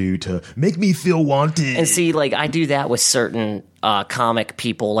 35-year-old dude to make me feel wanted. And see, like, I do that with certain comic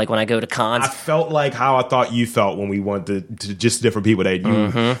people, like when I go to cons. I felt like how I thought you felt when we went to just different people that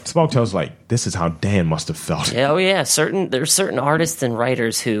you spoke to. I was like, this is how Dan must have felt. Yeah, oh yeah, there's certain artists and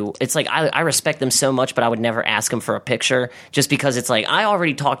writers who it's like I respect them so much, but I would never ask them for a picture just because it's like I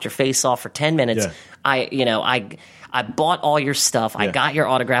already talked your face off for 10 minutes. Yeah. I bought all your stuff. I got your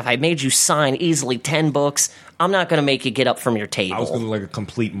autograph. I made you sign easily 10 books. I'm not going to make you get up from your table. I was going to like a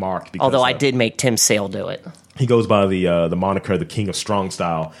complete mark. Because, although I did make Tim Sale do it. He goes by the moniker the King of Strong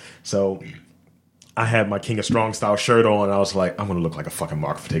Style. So I had my King of Strong Style shirt on, and I was like, I'm going to look like a fucking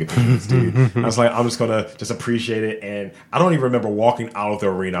mark for taking pictures, dude. I was like, I'm just going to just appreciate it. And I don't even remember walking out of the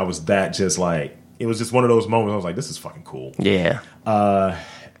arena. I was that just like, it was just one of those moments. I was like, this is fucking cool. Yeah.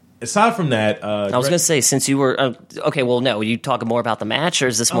 Aside from that, I was going to say, since you were okay, well, no, you talking more about the match, or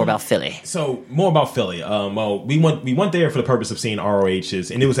is this more about Philly? So more about Philly. Well, we went there for the purpose of seeing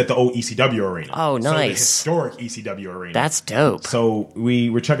ROHs, and it was at the old ECW arena. Oh, nice, so the historic ECW arena. That's dope. So we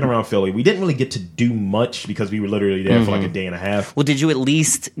were checking around Philly. We didn't really get to do much because we were literally there for like a day and a half. Well, did you at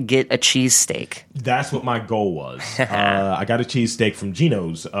least get a cheesesteak? That's what my goal was. I got a cheesesteak from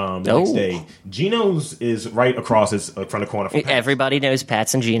Gino's the next day. Gino's is right across from the corner from Pat's. Everybody knows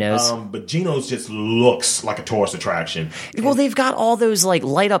Pat's and Gino's. But Gino's just looks like a tourist attraction. Well, they've got all those like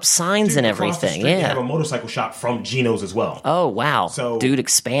light up signs and everything. They have a motorcycle shop from Gino's as well. Oh wow! So dude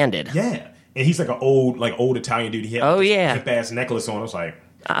expanded. Yeah, and he's like an old Italian dude. He had hip ass necklace on. I was like,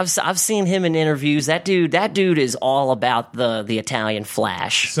 I've seen him in interviews. That dude is all about the Italian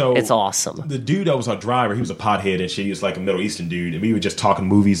flash. So it's awesome. The dude that was our driver, he was a pothead and shit. He was like a Middle Eastern dude, and we were just talking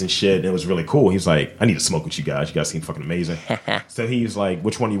movies and shit. And it was really cool. He was like, "I need to smoke with you guys. You guys seem fucking amazing." So he was like,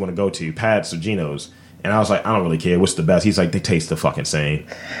 "Which one do you want to go to, Pat's or Gino's?" And I was like, "I don't really care. What's the best?" He's like, "They taste the fucking same."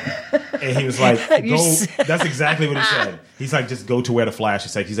 And he was like, "Go." That's exactly what he said. He's like, "Just go to where the Flash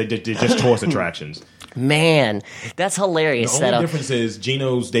is." He's like, "They're just tourist attractions." Man, that's hilarious. The only difference is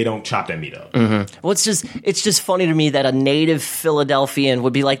Gino's, they don't chop that meat up. Well, it's just funny to me that a native Philadelphian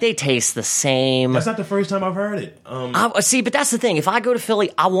would be like, they taste the same. That's not the first time I've heard it. See, but that's the thing. If I go to Philly,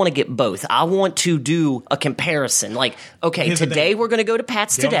 I want to get both. I want to do a comparison. Like, okay, today we're going to go to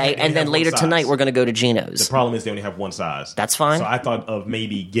Pat's today, and then later tonight we're going to go to Gino's. The problem is they only have one size. That's fine. So I thought of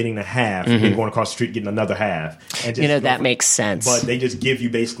maybe getting a half and going across the street getting another half. And just that makes sense. But they just give you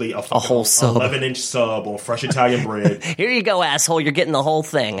basically a whole sub. 11-inch sub on fresh Italian bread. Here you go, asshole. You're getting the whole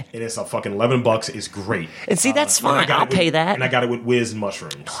thing. And it's a fucking $11. It's great. And see, that's fine. I'll pay that. And I got it with whiz and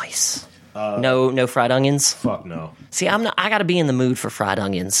mushrooms. Nice. No fried onions? Fuck no. See, I got to be in the mood for fried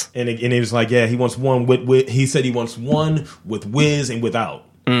onions. And he was like, yeah, he wants one with he said he wants one with whiz and without.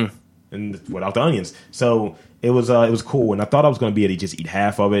 And without the onions. So it was cool, and I thought I was going to be able to just eat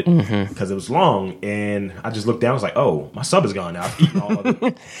half of it because it was long, and I just looked down. I was like, "Oh, my sub is gone now. I've eaten all of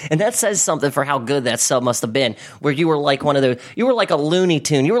it." And that says something for how good that sub must have been. Where you were like you were like a Looney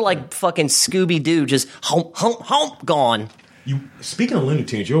Tune. You were like fucking Scooby Doo, just hump, hump, hump, gone. Speaking of Looney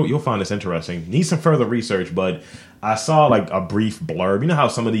Tunes, you'll find this interesting. Need some further research, but I saw like a brief blurb. You know how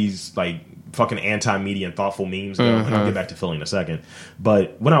some of these like fucking anti-media and thoughtful memes go, and I'll get back to Philly in a second.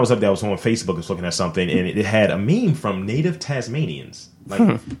 But when I was up there, I was on Facebook, I was looking at something, and it had a meme from native Tasmanians.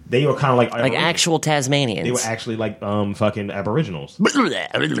 Like they were kind of like actual Tasmanians. They were actually like fucking Aboriginals.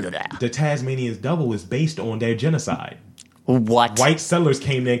 The Tasmanians double is based on their genocide. What? White settlers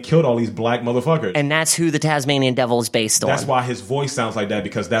came in, killed all these black motherfuckers. And that's who the Tasmanian Devil is based on. That's why his voice sounds like that,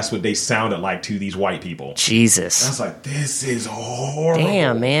 because that's what they sounded like to these white people. Jesus. And I was like, this is horrible.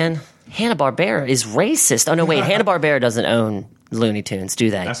 Damn, man. Hanna-Barbera is racist. Oh, no, wait. Hanna-Barbera doesn't own Looney Tunes, do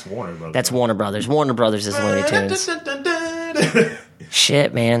they? That's Warner Brothers. That's Warner Brothers. Warner Brothers is Looney Tunes.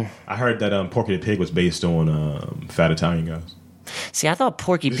 Shit, man. I heard that Porky the Pig was based on Fat Italian Guys. See, I thought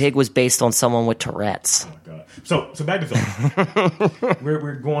Porky Pig was based on someone with Tourette's. Oh my god! So back to Philly.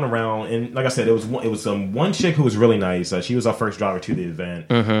 we're going around, and like I said, it was one chick who was really nice. She was our first driver to the event,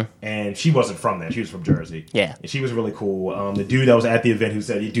 and she wasn't from there. She was from Jersey. Yeah, and she was really cool. The dude that was at the event who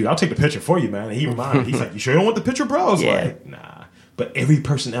said, "Dude, I'll take the picture for you, man." And he reminded me, he's like, "You sure you don't want the picture, bro?" I was like, "Nah." But every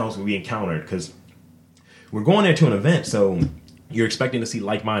person else we encountered, because we're going there to an event, so you're expecting to see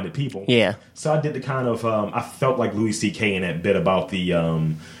like-minded people. Yeah. So I did the kind of I felt like Louis C.K. in that bit about the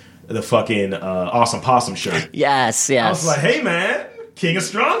fucking Awesome Possum shirt. Yes. I was like, hey man, King of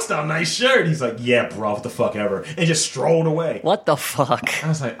Strong Style, nice shirt. He's like, yeah, bro, what the fuck ever, and just strolled away. What the fuck? I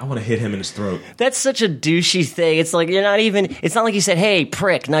was like, I want to hit him in his throat. That's such a douchey thing. It's like you're not even. It's not like you said, "Hey,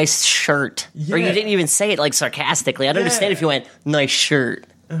 prick, nice shirt," or you didn't even say it like sarcastically. I'd understand if you went, "Nice shirt."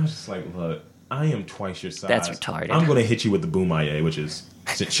 I was just like, look, I am twice your size. That's retarded. I'm going to hit you with the Bumaye, which is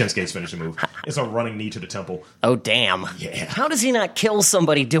Shinsuke's finishing move. It's a running knee to the temple. Oh, damn. Yeah. How does he not kill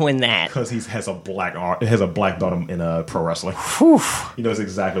somebody doing that? Because he has a black belt in pro wrestling. Whew. He knows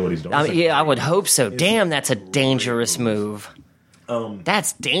exactly what he's doing. I would hope so. Damn, that's a dangerous move.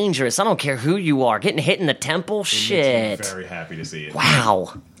 That's dangerous. I don't care who you are. Getting hit in the temple? Shit. Makes me very happy to see it.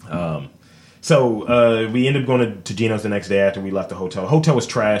 Wow. So we ended up going to Gino's the next day after we left the hotel. Hotel was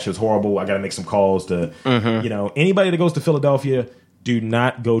trash. It was horrible. I got to make some calls to, anybody that goes to Philadelphia, do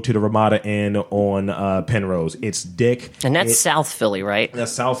not go to the Ramada Inn on Penrose. It's dick. And that's South Philly, right?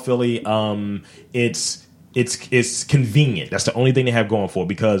 That's South Philly. It's convenient. That's the only thing they have going for it,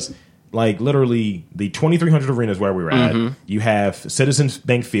 because like literally the 2300 Arena is where we were at. You have Citizens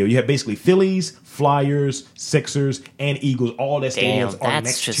Bank Field. You have basically Phillies, Flyers, Sixers, and Eagles. All their stadiums are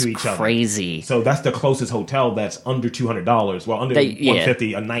next to each other. Crazy. So that's the closest hotel that's under $200. Well, under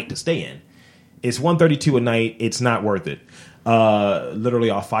 $150 a night to stay in. It's $132 a night. It's not worth it.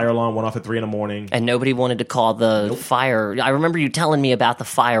 Literally our fire alarm went off at 3 a.m. And nobody wanted to call the fire. I remember you telling me about the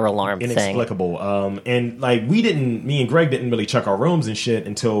fire alarm thing. Inexplicable. And like me and Greg didn't really check our rooms and shit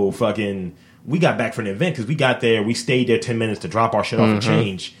until fucking we got back from the event, because we got there, we stayed there 10 minutes to drop our shit off and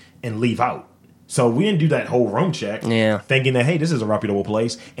change and leave out. So we didn't do that whole room check, thinking that, hey, this is a reputable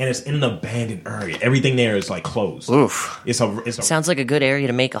place, and it's in an abandoned area. Everything there is like closed. Oof. It's Sounds like a good area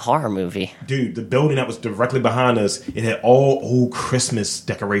to make a horror movie. Dude, the building that was directly behind us, it had all old Christmas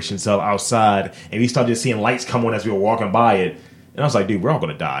decorations up outside, and we started seeing lights come on as we were walking by it. And I was like, dude, we're all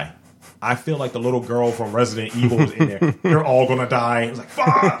going to die. I feel like the little girl from Resident Evil was in there. They're all going to die. I was like,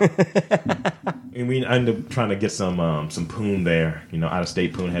 fuck! And we ended up trying to get some poon there. Out of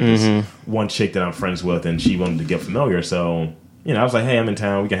state poon. Had this one chick that I'm friends with, and she wanted to get familiar. So, I was like, hey, I'm in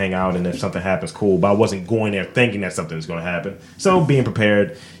town. We can hang out, and if something happens, cool. But I wasn't going there thinking that something was going to happen. So, being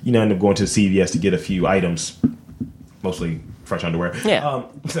prepared, ended up going to CVS to get a few items, mostly fresh underwear. Yeah.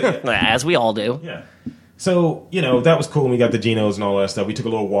 As we all do. Yeah. So, that was cool. We got the Genos and all that stuff. We took a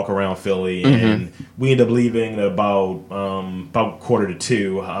little walk around Philly, and we ended up leaving at about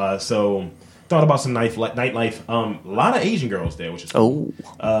 1:45. So, thought about some nightlife. A lot of Asian girls there, which is cool. You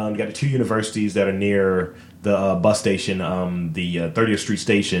got the two universities that are near the bus station, the 30th Street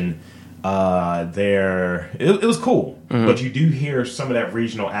station. It was cool, but you do hear some of that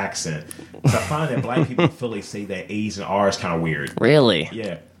regional accent. So I find that black people in Philly say that A's and R's kind of weird. Really?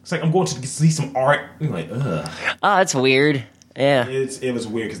 Yeah. It's like, I'm going to see some art. I'm like, ugh. Oh, that's weird. Yeah. It was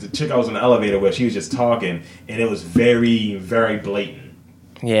weird, because the chick I was in the elevator with, she was just talking, and it was very, very blatant.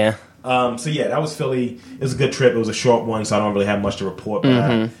 Yeah. So yeah, that was Philly. It was a good trip. It was a short one, so I don't really have much to report.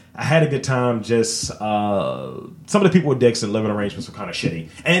 But I had a good time. Just some of the people with dicks and living arrangements were kind of shitty,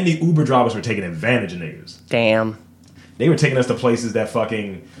 and the Uber drivers were taking advantage of niggas. Damn. They were taking us to places that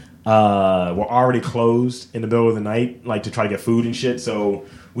fucking were already closed in the middle of the night, like to try to get food and shit. So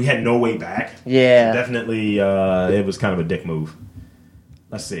we had no way back. Yeah. So definitely, it was kind of a dick move.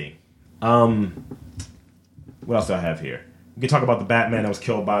 Let's see. What else do I have here? We can talk about the Batman that was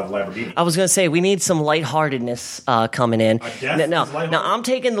killed by the Lamborghini. I was going to say, we need some lightheartedness coming in. I guess. No, I'm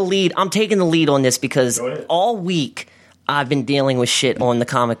taking the lead. I'm taking the lead on this, because all week I've been dealing with shit on the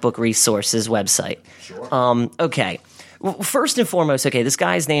Comic Book Resources website. Sure. Okay. Well, first and foremost, this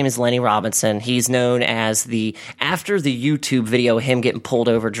guy's name is Lenny Robinson. He's known as after the YouTube video, him getting pulled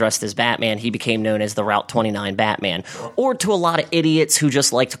over dressed as Batman, he became known as the Route 29 Batman. Or to a lot of idiots who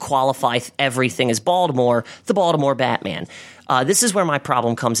just like to qualify everything as Baltimore, the Baltimore Batman. This is where my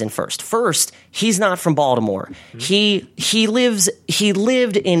problem comes in first. First, he's not from Baltimore. He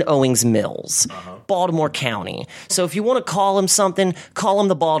lived in Owings Mills, Baltimore County. So if you want to call him something, call him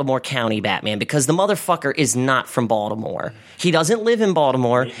the Baltimore County Batman, because the motherfucker is not from Baltimore. He doesn't live in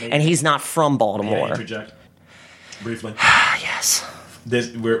Baltimore, and he's not from Baltimore. May I interject briefly? Yes.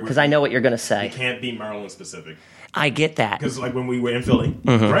 Because I know what you're going to say. You can't be Maryland specific. I get that. Because like when we were in Philly,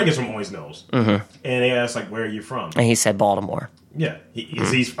 Greg is from Owings Mills, and they asked like, "Where are you from?" And he said Baltimore. Yeah,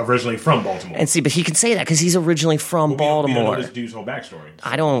 he's originally from Baltimore. And see, but he can say that because he's originally from Baltimore. We don't know this dude's whole backstory.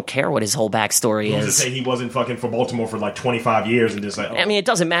 I don't care what his whole backstory is. To say he wasn't fucking for Baltimore for like 25 years and just like. Oh. I mean, it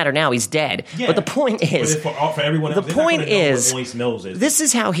doesn't matter now. He's dead. Yeah. But the point is, for everyone else, the point is, Owings Mills is. This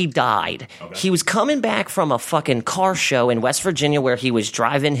is how he died. Okay. He was coming back from a fucking car show in West Virginia where he was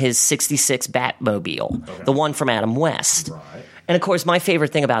driving his '66 Batmobile, the one from Adam West. Right. And, of course, my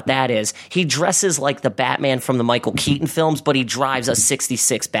favorite thing about that is he dresses like the Batman from the Michael Keaton films, but he drives a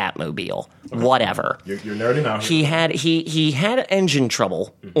 '66 Batmobile. Okay. Whatever. You're nerding out here. He had engine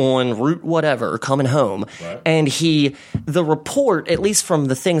trouble on Route whatever coming home. Right. And the report, at least from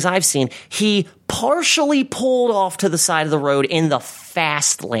the things I've seen, he partially pulled off to the side of the road in the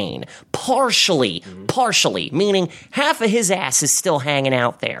fast lane. Partially, meaning half of his ass is still hanging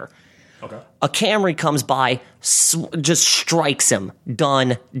out there. Okay. A Camry comes by, just strikes him.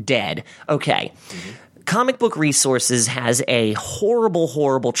 Done. Dead. Okay. Comic Book Resources has a horrible,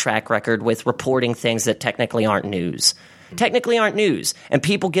 horrible track record with reporting things that technically aren't news. And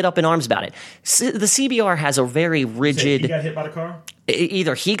people get up in arms about it. The CBR has a very rigid... He got hit by the car?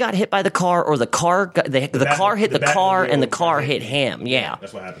 Either he got hit by the car or the car hit the car and the car hit him. Yeah.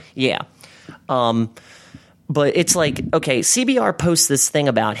 That's what happened. Yeah. But it's like, okay, CBR posts this thing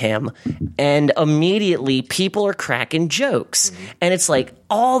about him, and immediately people are cracking jokes. And it's like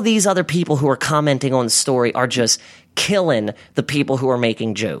all these other people who are commenting on the story are just killing the people who are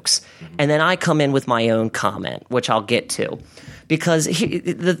making jokes. And then I come in with my own comment, which I'll get to. Because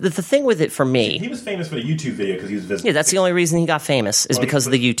the thing with it for me... He was famous for the YouTube video because he was visiting... Yeah, that's the only reason he got famous is because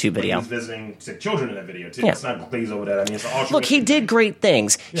of the YouTube video. He was visiting sick children in that video, too. Yeah. Let's not glaze over that. I mean, it's an Look, he did great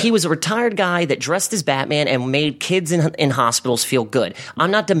things. Yeah. He was a retired guy that dressed as Batman and made kids in hospitals feel good.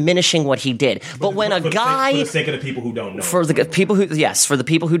 I'm not diminishing what he did. But when a guy... For the sake of the people who don't know. For the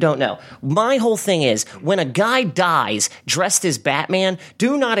people who don't know. My whole thing is, when a guy dies dressed as Batman,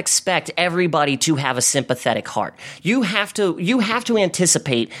 do not expect everybody to have a sympathetic heart. You have to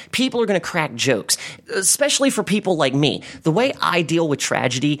anticipate people are going to crack jokes, especially for people like me. The way I deal with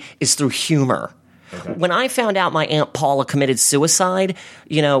tragedy is through humor. Okay. When I found out my Aunt Paula committed suicide,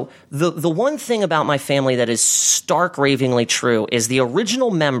 the one thing about my family that is stark ravingly true is the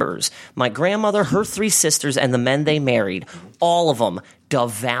original members, my grandmother, her 3 sisters, and the men they married, all of them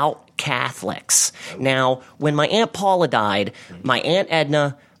devout Catholics. Now, when my Aunt Paula died, my Aunt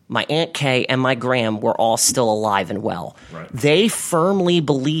Edna, my Aunt Kay, and my Gram were all still alive and well. Right. They firmly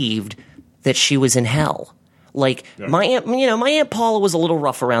believed that she was in hell. Like, yeah. my Aunt Paula was a little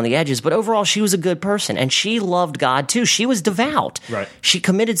rough around the edges, but overall she was a good person, and she loved God too. She was devout. Right. She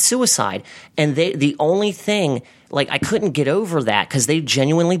committed suicide, and the only thing, like, I couldn't get over that because they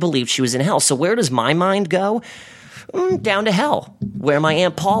genuinely believed she was in hell. So where does my mind go? Down to hell, where my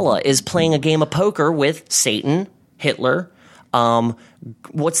Aunt Paula is playing a game of poker with Satan, Hitler,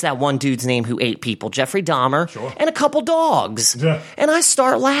 what's that one dude's name who ate people? Jeffrey Dahmer, sure. And a couple dogs. Yeah. And I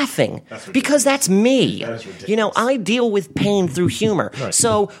start laughing because that's me. That is ridiculous. I deal with pain through humor. Right.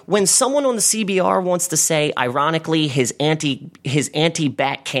 So when someone on the CBR wants to say, ironically, his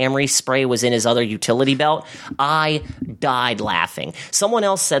anti-bat Camry spray was in his other utility belt, I died laughing. Someone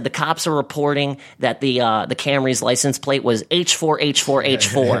else said the cops are reporting that the Camry's license plate was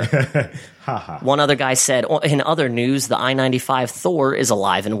H4H4H4. One other guy said, in other news, the I-95 Thor is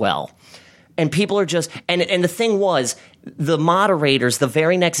alive and well. And people are just... And the thing was, the moderators, the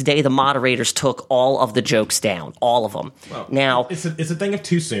very next day, the moderators took all of the jokes down. All of them. Well, now... It's a thing of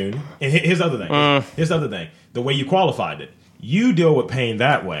too soon. And here's the other thing. Here's the other thing. The way you qualified it. You deal with pain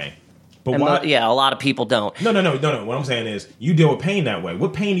that way. But why? Yeah, a lot of people don't. No. What I'm saying is, you deal with pain that way.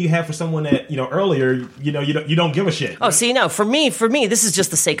 What pain do you have for someone that earlier? You don't give a shit. Oh, see, no. For me, this is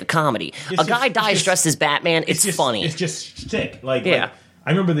just the sake of comedy. A guy dies dressed as Batman. It's funny. It's just sick. Like I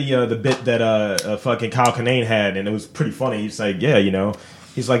remember the bit that fucking Kyle Kinane had, and it was pretty funny. He's like,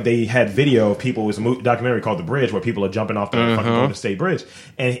 He's like, they had video of people. It was a documentary called The Bridge where people are jumping off the fucking Golden State Bridge.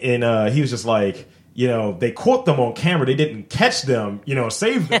 And he was just like, they caught them on camera. They didn't catch them,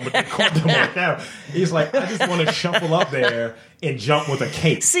 save them, but they caught them on camera. He's like, I just want to shuffle up there and jump with a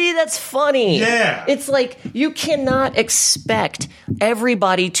cape. See, that's funny. Yeah. It's like you cannot expect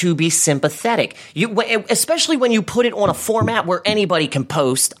everybody to be sympathetic. Especially when you put it on a format where anybody can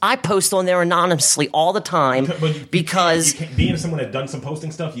post. I post on there anonymously all the time because being someone that's done some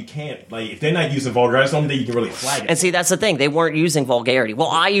posting stuff, you can't, like, if they're not using vulgarity, that's the only thing you can really flag it. And see, that's the thing. They weren't using vulgarity. Well,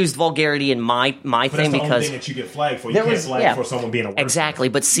 I used vulgarity in my thing that's the because only thing that you get flagged for. You can't flag for someone being a word. Exactly,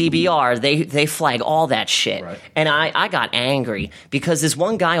 but CBR, they flag all that shit. Right. And I got angry because there's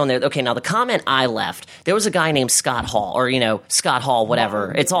one guy on there. Okay, now the comment I left, there was a guy named Scott Hall, or Scott Hall,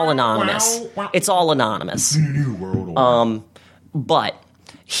 whatever. It's all anonymous. It's all anonymous. New world. But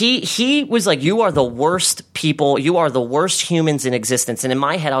he was like, you are the worst people. You are the worst humans in existence. And in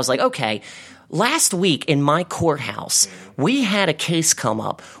my head, I was like, okay. Last week in my courthouse, we had a case come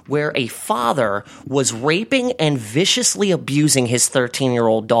up where a father was raping and viciously abusing his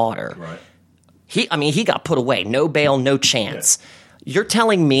 13-year-old daughter. Right. He got put away. No bail, no chance. Yeah. You're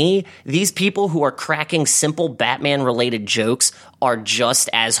telling me these people who are cracking simple Batman-related jokes are just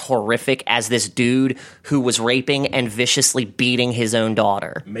as horrific as this dude who was raping and viciously beating his own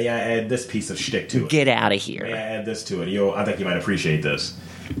daughter? May I add this piece of shtick to it? Get out of here. May I add this to it? I think you might appreciate this.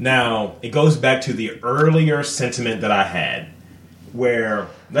 Now, it goes back to the earlier sentiment that I had, where,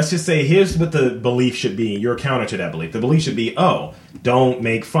 let's just say, here's what the belief should be. You're counter to that belief. The belief should be, don't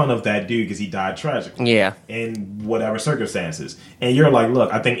make fun of that dude because he died tragically. Yeah. In whatever circumstances. And you're like,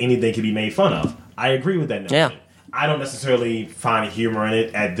 look, I think anything can be made fun of. I agree with that notion. Yeah. I don't necessarily find humor in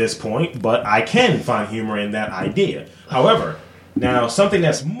it at this point, but I can find humor in that idea. However, now, something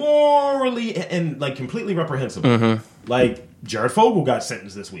that's morally and, like, completely reprehensible, like, Jared Fogle got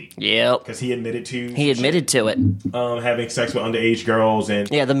sentenced this week. Yep. Because he admitted to it. Having sex with underage girls and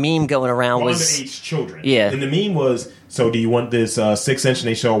the meme going around was underage children. Yeah. And the meme was, so do you want this 6-inch and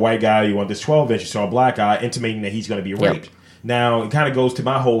they show a white guy? Or you want this 12-inch and show a black guy, intimating that he's going to be raped? Yep. Now, it kind of goes to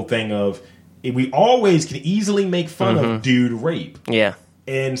my whole thing of we always can easily make fun of dude rape. Yeah.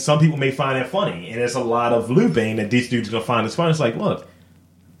 And some people may find that funny. And there's a lot of looping that this dude's going to find this funny. It's like, look,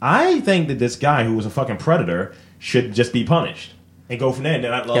 I think that this guy who was a fucking predator should just be punished. And go from there. And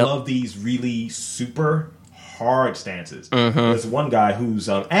I love these really super hard stances. There's one guy who's,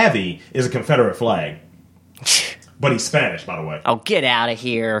 Avi is a Confederate flag. But he's Spanish, by the way. Oh, get out of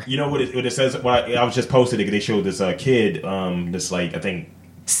here. You know what it says? Well, I was just posted it. They showed this kid, this, like, I think...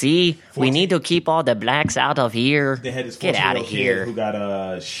 See, 14. We need to keep all the blacks out of here. They had this get out of here. Who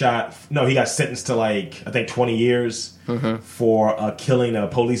got shot. No, he got sentenced to, like, I think 20 years for killing a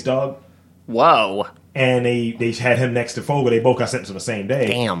police dog. Whoa. And they had him next to Fogle. They both got sentenced on the same day.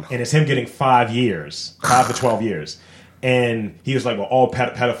 Damn. And it's him getting 5 years. 5 to 12 years. And he was like, well, all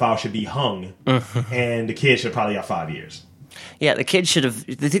pedophiles should be hung. And the kid should probably got 5 years. Yeah, the kid should have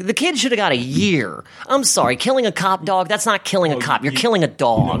got a year. I'm sorry, killing a cop dog, that's not killing a cop. You're killing a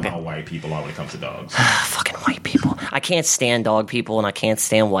dog. You know how white people are when it comes to dogs. Fucking white people. I can't stand dog people and I can't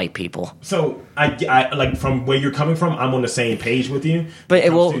stand white people. So, I like, from where you're coming from, I'm on the same page with you. But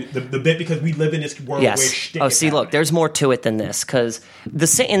it will... The bit, because we live in this world where shit is happening. Look, there's more to it than this. Because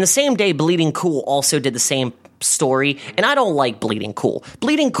in the same day, Bleeding Cool also did the same story, and I don't like Bleeding Cool.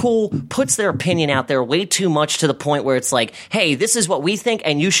 Bleeding Cool puts their opinion out there way too much to the point where it's like, hey, this is what we think,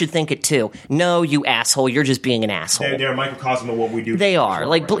 and you should think it too. No, you asshole, you're just being an asshole. They're a microcosm of what we do. They are.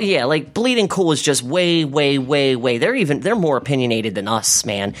 Like, like Bleeding Cool is just way. They're more opinionated than us,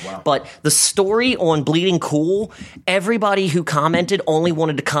 man. Wow. But the story on Bleeding Cool, everybody who commented only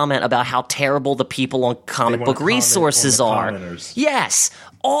wanted to comment about how terrible the people on comic book resources are. Yes.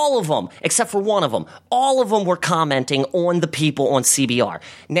 All of them, except for one of them. All of them were commenting on the people on CBR.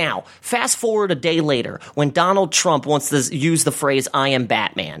 Now, fast forward a day later, when Donald Trump wants to use the phrase, I am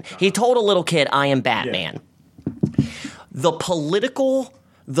Batman. He told a little kid, I am Batman. Yeah. The political...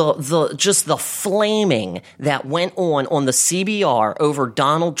 the flaming that went on the CBR over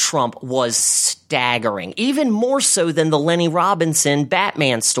Donald Trump was staggering, even more so than the Lenny Robinson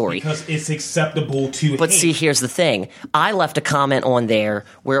Batman story. Because it's acceptable to But hate. See, here's the thing. I left a comment on there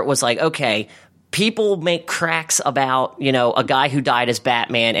where it was like, okay, people make cracks about, a guy who died as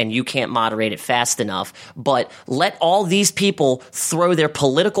Batman and you can't moderate it fast enough, but let all these people throw their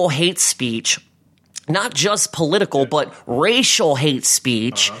political hate speech, not just political, but racial hate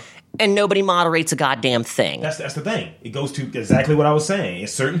speech, and nobody moderates a goddamn thing. That's the thing. It goes to exactly what I was saying.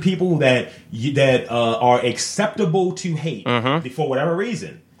 It's certain people that are acceptable to hate for whatever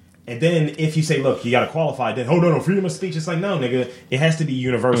reason. And then if you say, look, you got to qualify, then, oh, no, freedom of speech. It's like, no, nigga, it has to be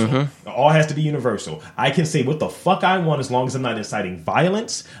universal. Mm-hmm. All has to be universal. I can say what the fuck I want as long as I'm not inciting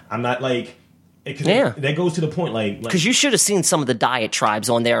violence. I'm not like... That goes to the point, like... Because you should have seen some of the diatribes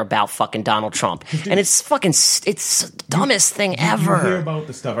on there about fucking Donald Trump. Dude, and it's the dumbest thing ever. You hear about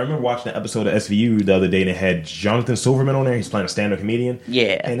the stuff. I remember watching an episode of SVU the other day, and it had Jonathan Silverman on there. He's playing a stand-up comedian.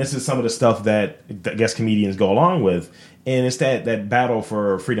 Yeah. And this is some of the stuff that I guess comedians go along with. And it's that battle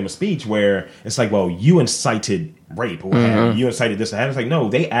for freedom of speech where it's like, well, you incited rape, or you incited this. And it's like, no,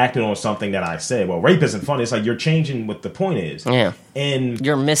 they acted on something that I said. Well, rape isn't funny. It's like you're changing what the point is. Yeah. And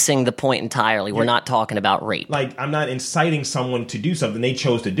you're missing the point entirely. We're not talking about rape. Like, I'm not inciting someone to do something. They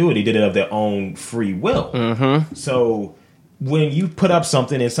chose to do it. They did it of their own free will. Mm-hmm. So when you put up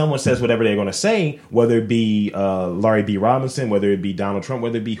something and someone says whatever they're going to say, whether it be Larry B. Robinson, whether it be Donald Trump,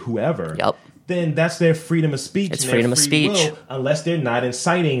 whether it be whoever, then that's their freedom of speech. It's freedom of speech. Will, unless they're not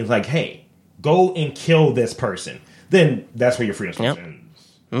inciting, like, hey, go and kill this person. Then that's where your freedom of speech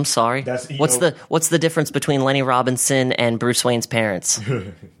ends. I'm sorry. What's the difference between Lenny Robinson and Bruce Wayne's parents?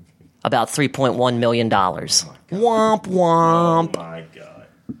 About $3.1 million. Womp womp. Oh my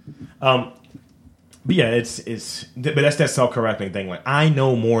god. But yeah, but that's that self-correcting thing. Like, I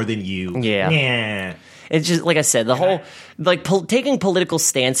know more than you. Yeah. It's just, like I said, the whole, like, taking political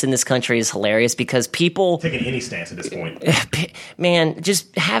stance in this country is hilarious because people... Taking any stance at this point. Man,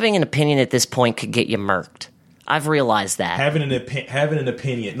 just having an opinion at this point could get you murked. I've realized that. Having an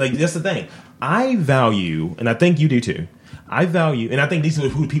opinion. Like, that's the thing. I value, and I think you do too, and I think these are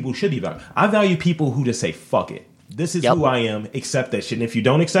who people should be about. I value people who just say, fuck it. This is who I am. Accept that shit. And if you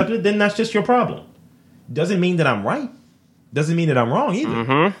don't accept it, then that's just your problem. Doesn't mean that I'm right. Doesn't mean that I'm wrong either.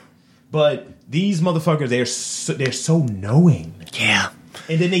 Mm-hmm. But these motherfuckers, they're so knowing. Yeah.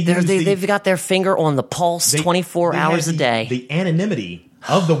 And then they've got their finger on the pulse 24 hours a day. The anonymity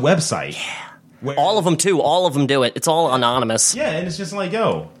of the website. Yeah. All of them, too. All of them do it. It's all anonymous. Yeah, and it's just like,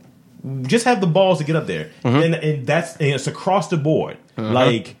 yo, just have the balls to get up there. Mm-hmm. And it's across the board. Mm-hmm.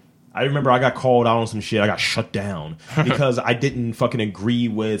 Like, I remember I got called out on some shit. I got shut down because I didn't fucking agree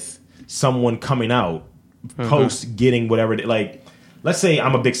with someone coming out post getting whatever. Like, let's say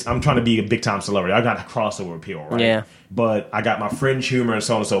I'm trying to be a big time celebrity. I got a crossover appeal, right? Yeah. But I got my fringe humor and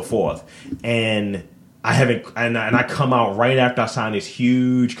so on and so forth. And I come out right after I sign this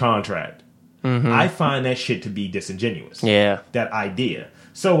huge contract. Mm-hmm. I find that shit to be disingenuous. Yeah. That idea.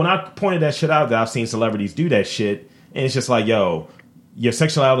 So when I pointed that shit out, that I've seen celebrities do that shit, and it's just like, yo, your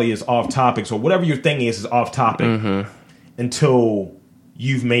sexuality is off topic, so whatever your thing is off topic until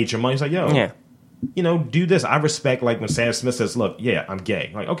you've made your money. It's like, yo, do this. I respect, like, when Sam Smith says, look, yeah, I'm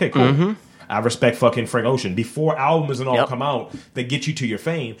gay. Like, okay, cool. Mm-hmm. I respect fucking Frank Ocean. Before albums and all come out that get you to your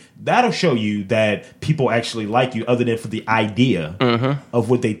fame, that'll show you that people actually like you other than for the idea of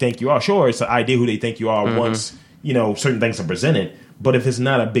what they think you are. Sure, it's an idea who they think you are once, certain things are presented. But if it's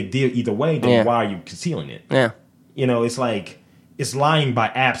not a big deal either way, then why are you concealing it? Yeah. It's like, it's lying by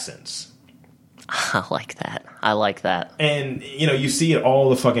absence. I like that. And, you see it all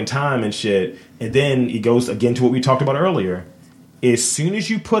the fucking time and shit. And then it goes again to what we talked about earlier. As soon as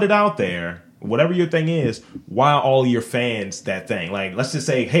you put it out there, whatever your thing is, why are all your fans that thing? Like, let's just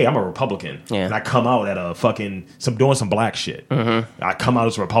say, hey, I'm a Republican. Yeah. And I come out at a fucking, doing some black shit. Mm-hmm. I come out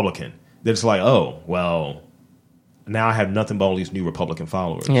as a Republican. Then it's like, oh, well, now I have nothing but all these new Republican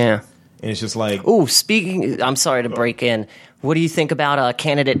followers. Yeah. And it's just like... Ooh, I'm sorry to break in. What do you think about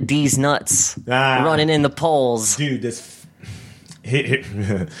candidate D's nuts running in the polls? Dude, this...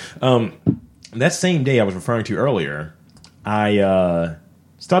 that same day I was referring to earlier, I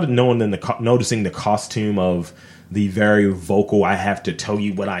started noticing the costume of the very vocal, I have to tell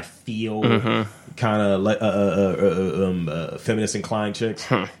you what I feel, kind of feminist inclined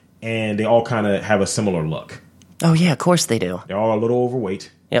chicks. And they all kind of have a similar look. Oh, yeah, of course they do. They're all a little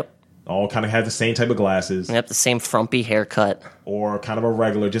overweight. Yep. All kind of have the same type of glasses. Yep, the same frumpy haircut. Or kind of a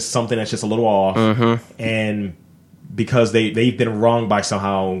regular, just something that's just a little off. Mm-hmm. And because they've been wronged by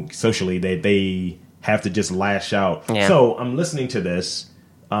somehow socially, they have to just lash out. Yeah. So I'm listening to this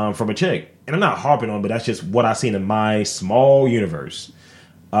from a chick. And I'm not harping on, but that's just what I've seen in my small universe.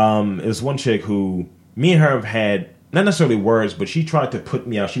 It was one chick who, me and her have had, not necessarily words, but she tried to put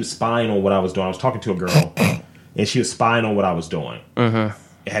me out. She was spying on what I was doing. I was talking to a girl, and she was spying on what I was doing. Mm-hmm.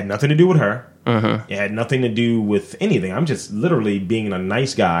 It had nothing to do with her. Mm-hmm. It had nothing to do with anything. I'm just literally being a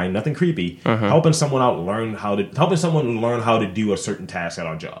nice guy, nothing creepy, helping someone out helping someone learn how to do a certain task at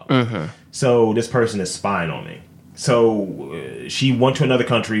our job. Mm-hmm. So this person is spying on me. So she went to another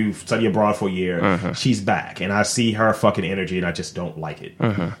country, study abroad for a year. Mm-hmm. She's back, and I see her fucking energy, and I just don't like it.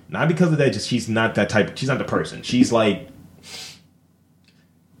 Mm-hmm. Not because of that, just she's not that type. She's not the person. She's like,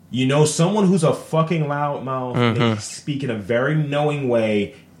 You know someone who's a fucking loudmouth, they speak in a very knowing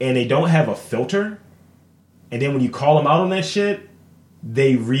way, and they don't have a filter, and then when you call them out on that shit,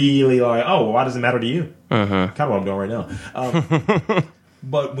 they really like, oh, well, why does it matter to you? Kind of what I'm doing right now.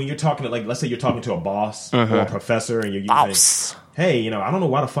 But when you're talking to, like, let's say you're talking to a boss or a professor, and you're using, hey, I don't know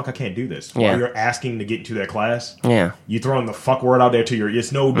why the fuck I can't do this. While you're asking to get into their class, you throwing the fuck word out there to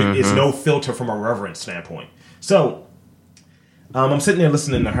it's no filter from a reverence standpoint. So I'm sitting there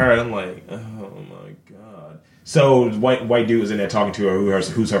listening to her, and I'm like, oh my god. So white dude was in there talking to her,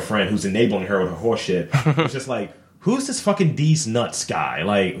 who's her friend, who's enabling her with her horse shit. It's just like, who's this fucking D's nuts guy?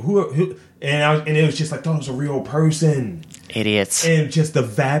 Like, who? And it was just like, thought it was a real person. Idiots. And just the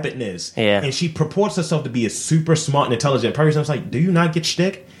vapidness. Yeah. And she purports herself to be a super smart and intelligent person. I was like, do you not get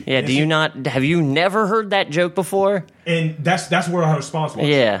shtick? Yeah, and have you never heard that joke before? And that's where her response was.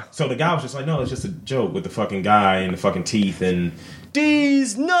 Yeah. So the guy was just like, no, it's just a joke with the fucking guy and the fucking teeth and...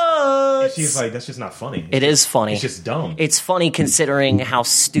 These nuts! And she's like, that's just not funny. It is funny. It's just dumb. It's funny considering how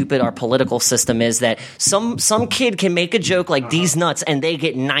stupid our political system is, that some kid can make a joke like these nuts and they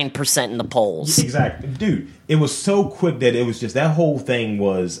get 9% in the polls. Exactly. Dude, it was so quick that it was just, that whole thing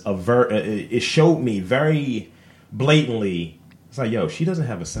was it showed me very blatantly. It's like, yo, she doesn't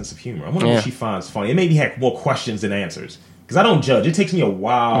have a sense of humor. I wonder what she finds funny. It maybe had more questions than answers. Because I don't judge. It takes me a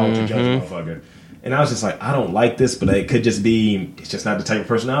while to judge a motherfucker. And I was just like, I don't like this, but it could just be, it's just not the type of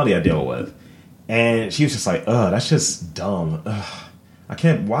personality I deal with. And she was just like, that's just dumb. I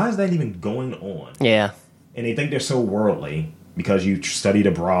can't, why is that even going on? Yeah. And they think they're so worldly because you studied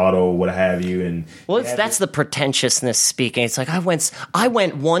abroad or what have you. And well, that's the pretentiousness speaking. It's like, I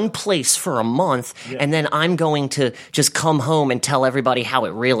went one place for a month, and then I'm going to just come home and tell everybody how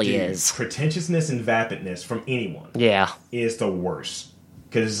it really is. Pretentiousness and vapidness from anyone is the worst.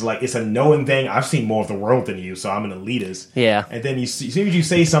 Because it's like, it's a knowing thing. I've seen more of the world than you, so I'm an elitist. Yeah. And then as soon as you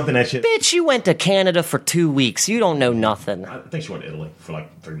say something that shit... Bitch, you went to Canada for 2 weeks. You don't know nothing. I think she went to Italy for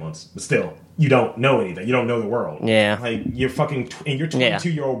like 3 months. But still, you don't know anything. You don't know the world. Yeah. Like, you're fucking... In your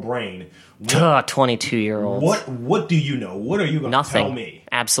 22-year-old brain... 22-year-olds. What do you know? What are you going to tell me?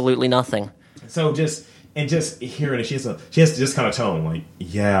 Absolutely nothing. So just hearing it, she has this kind of tone, like,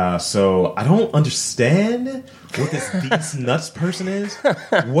 yeah, so I don't understand what this nuts person is.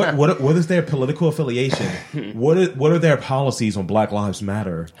 What is their political affiliation? What are their policies on Black Lives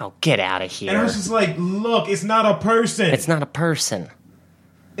Matter? Oh, get out of here. And I was just like, look, it's not a person. It's not a person.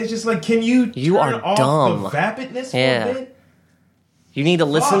 It's just like, can you are off dumb. the vapidness for a bit? You need to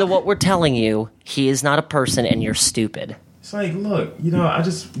listen to what we're telling you. He is not a person, and you're stupid. It's like, look, I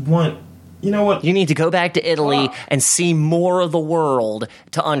just want... You know what? You need to go back to Italy and see more of the world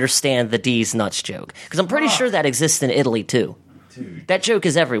to understand the D's nuts joke. Because I'm pretty sure that exists in Italy, too. Dude. That joke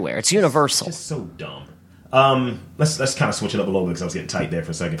is everywhere. It's universal. It's just so dumb. Let's kind of switch it up a little bit because I was getting tight there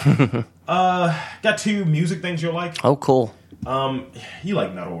for a second. Got 2 music things you'll like. Oh, cool. You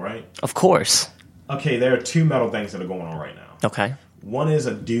like metal, right? Of course. Okay, there are 2 metal things that are going on right now. Okay. One is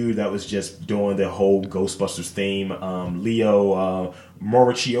a dude that was just doing the whole Ghostbusters theme. Leo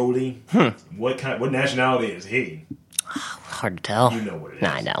Moriccioli. What nationality is he? Hard to tell. You know what it is.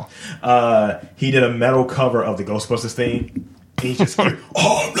 Nah, I know. He did a metal cover of the Ghostbusters theme. And he's just like,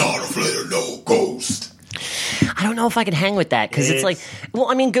 I'm not afraid of no ghost. I don't know if I can hang with that, because it's like, well,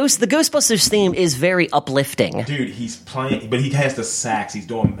 I mean, the Ghostbusters theme is very uplifting. Dude, he's playing, but he has the sax. He's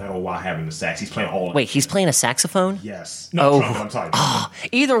doing metal while having the sax. He's playing all of it. Wait, he's playing a saxophone? Yes. No, trumpet, I'm sorry.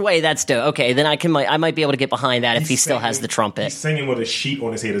 Either way, that's dope. Okay, then I might be able to get behind that if he still has the trumpet. He's singing with a sheet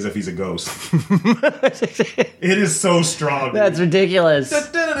on his head as if he's a ghost. It is so strong. Dude. That's ridiculous.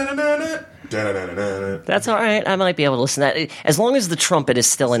 That's all right. I might be able to listen to that as long as the trumpet is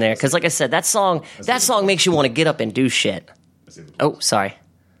still in there. Because, like I said, that song makes you want to get up and do shit. Oh, sorry.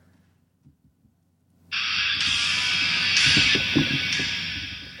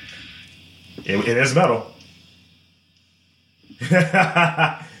 It is metal.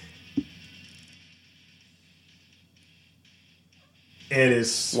 It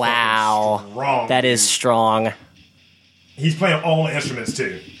is strong. That is strong. He's playing all the instruments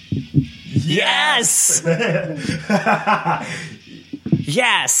too. Yes.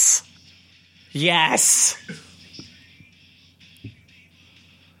 Yes. Yes.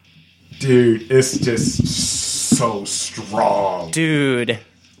 Dude, it's just so strong. Dude.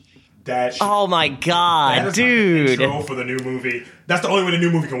 Oh my god, that is dude! The intro for the new movie. That's the only way the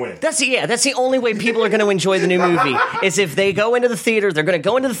new movie can win. That's the only way people are going to enjoy the new movie is if they go into the theater. They're going to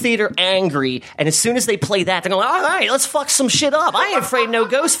go into the theater angry, and as soon as they play that, they're going, all right, let's fuck some shit up. I ain't afraid of no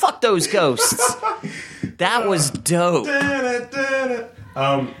ghosts. Fuck those ghosts. That was dope.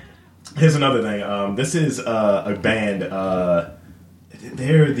 Here's another thing. This is a band.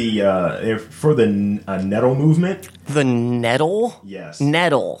 They're for the nettle movement. The nettle? Yes.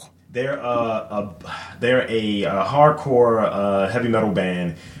 Nettle. They're a hardcore heavy metal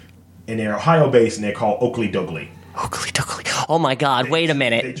band, and they're Ohio-based, and they're called Okilly Dokilly. Okilly Dokilly. Oh my God! Wait a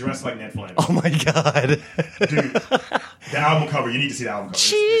minute. They dress like Ned Flanders. Oh my God! Dude, the album cover. You need to see the album cover.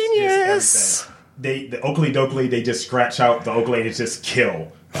 Genius. The Okilly Dokilly. They just scratch out the Okilly and it's just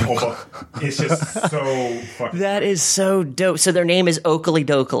kill. It's just so fucking. That is so dope. So their name is Okilly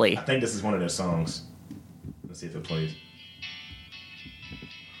Dokilly. I think this is one of their songs. Let's see if it plays.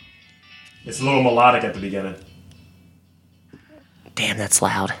 It's a little melodic at the beginning. Damn, that's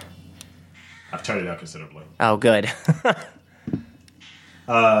loud. I've turned it down considerably. Oh, good.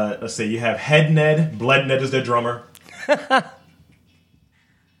 Let's see. You have Head Ned. Blood Ned is their drummer. I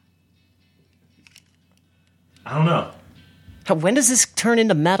don't know. When does this turn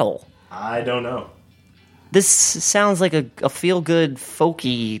into metal? I don't know. This sounds like a feel-good,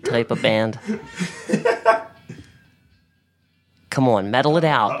 folky type of band. Come on, metal it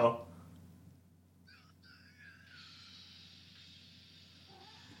out. Uh-oh.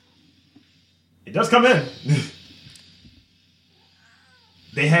 It does come in.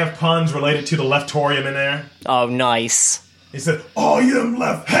 They have puns related to the leftorium in there. Oh, nice. He said, I am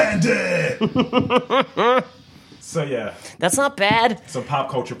left-handed. So, yeah. That's not bad. Some pop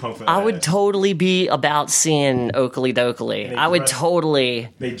culture punk for that. I would totally be about seeing Okilly Dokilly. I would totally.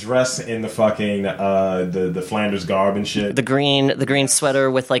 They dress in the fucking the Flanders garb and shit. The green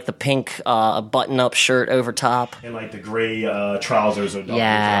sweater with like the pink button-up shirt over top. And like the gray trousers or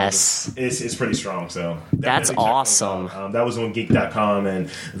yes. Trousers. It's pretty strong. So that's awesome. That was on Geek.com, and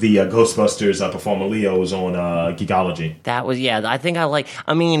the Ghostbusters performer Leo was on Geekology. That was I think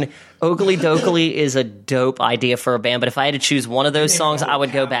I mean, Okilly Dokilly is a dope idea for a band, but if I had to choose one of those songs, I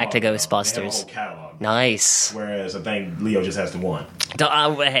would go back to Ghostbusters. They have a whole catalog. Nice. Whereas I think Leo just has the one.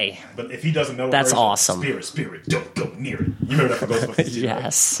 Hey. But if he doesn't know that's version, awesome. Spirit, don't go near it. You remember that from Ghostbusters?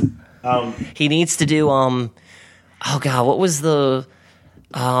 Yes. Right? He needs to do, oh God, what was the,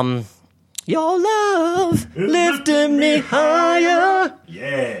 your love lifted me higher.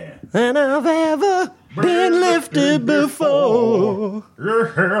 Yeah. Than I've ever been lifted before.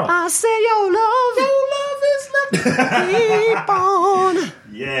 I say your love is lifted. Keep on.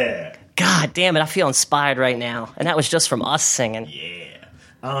 Yeah. God damn it! I feel inspired right now, and that was just from us singing.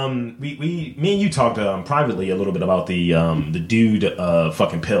 Yeah. Me and you talked privately a little bit about the dude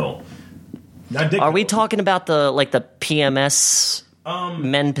fucking pill. Are we talking about the PMS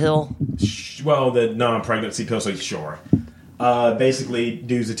men pill? Well, the non-pregnancy pill. So sure. Basically,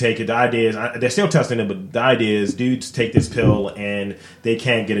 dudes that take it. The idea is they're still testing it, but the idea is dudes take this pill and they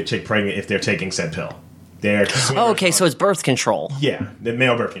can't get a chick pregnant if they're taking said pill. Okay, so it's birth control. Yeah, the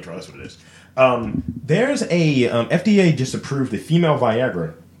male birth control. That's what it is. There's a FDA just approved the female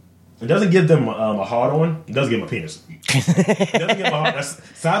Viagra. It doesn't give them a hard on. It doesn't give them a penis. It doesn't give them a hard.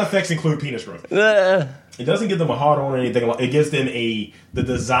 Side effects include penis growth. It doesn't give them a hard on or anything. It gives them the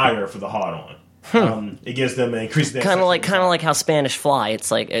desire for the hard on. It gives them an increased kind of like how Spanish fly.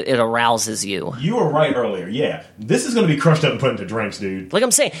 It's like it arouses you. You were right earlier. Yeah, this is going to be crushed up and put into drinks, dude. Like I'm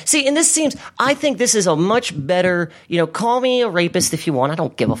saying, see, and I think this is a much better. Call me a rapist if you want. I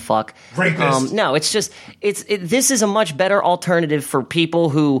don't give a fuck. Rapist? No, it's just this is a much better alternative for people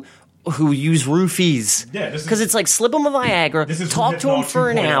who use roofies. Yeah, because it's like slip them a Viagra, talk to them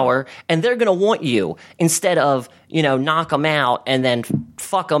for an hour, and they're gonna want you instead of knock them out and then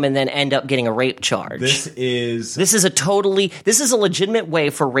fuck them and then end up getting a rape charge. This is a legitimate way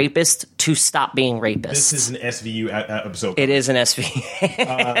for rapists to stop being rapists. This is an SVU episode. It is an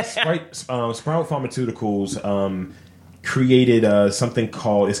SVU. Sprout Pharmaceuticals created something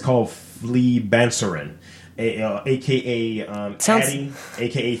called fleabanserin. AKA Addie,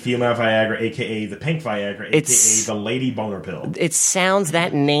 AKA female Viagra, AKA the pink Viagra, AKA the lady boner pill.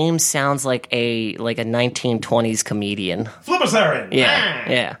 That name sounds like a 1920s comedian. Flipasarin!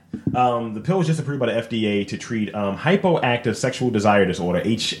 Yeah. The pill was just approved by the FDA to treat hypoactive sexual desire disorder,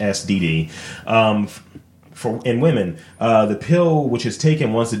 HSDD. In women, the pill, which is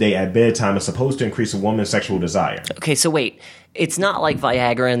taken once a day at bedtime, is supposed to increase a woman's sexual desire. Okay, so wait. It's not like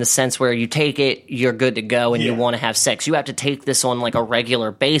Viagra in the sense where you take it, you're good to go, and you want to have sex. You have to take this on like a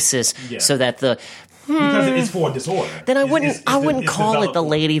regular basis so that because it's for a disorder. Then I wouldn't call it the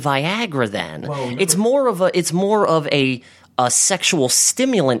lady Viagra. Then it's more of a sexual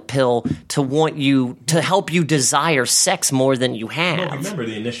stimulant pill to help you desire sex more than you have. Well, remember,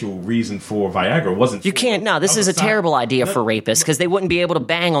 the initial reason for Viagra wasn't. You can't. No, this is a terrible idea for rapists because they wouldn't be able to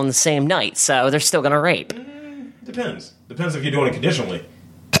bang on the same night, so they're still going to rape. Depends if you're doing it conditionally.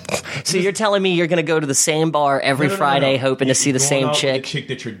 So you're telling me you're going to go to the same bar every Friday hoping to see the same Going out with chick? the chick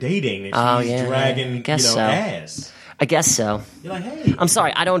that you're dating, and she's dragging, ass. I guess so. You're like, hey. I'm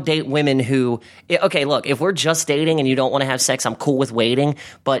sorry, I don't date women who... Okay, look, if we're just dating and you don't want to have sex, I'm cool with waiting.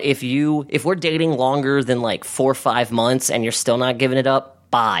 But if we're dating longer than like 4 or 5 months and you're still not giving it up,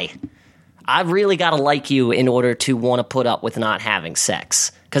 bye. I've really got to like you in order to want to put up with not having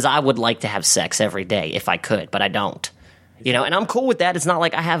sex. Because I would like to have sex every day if I could, but I don't. And I'm cool with that. It's not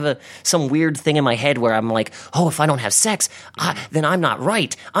like I have some weird thing in my head where I'm like, oh, if I don't have sex, then I'm not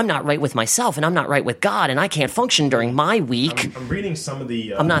right. I'm not right with myself, and I'm not right with God, and I can't function during my week. I'm reading some of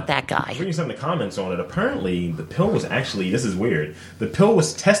the... I'm not that guy. I'm reading some of the comments on it. Apparently, the pill was actually... This is weird. The pill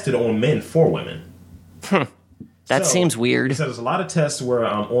was tested on men for women. That seems weird. So there's a lot of tests where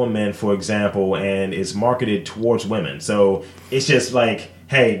on men, for example, and it's marketed towards women. So it's just like...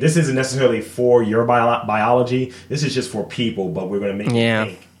 Hey, this isn't necessarily for your biology. This is just for people, but we're going to make you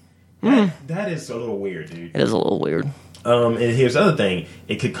think. That is a little weird, dude. It is a little weird. And here's the other thing.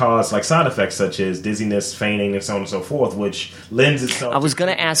 It could cause like side effects such as dizziness, fainting, and so on and so forth, which lends itself I was going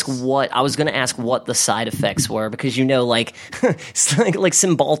to ask what the side effects were, because like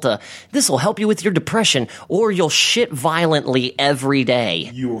Cymbalta, this will help you with your depression, or you'll shit violently every day.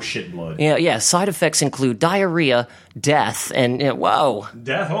 You will shit blood. Yeah. Side effects include diarrhea, death, and whoa.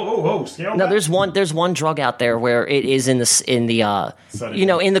 Death. Oh, scale. No, there's one drug out there where it is in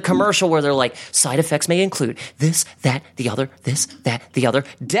the commercial where they're like, side effects may include this, that, the other, this, that, the other,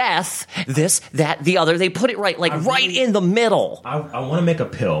 death, this, that, the other. They put it right in the middle. I want to make a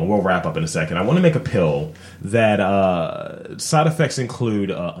pill. We'll wrap up in a second. I want to make a pill that side effects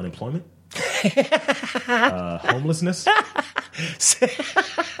include unemployment, homelessness,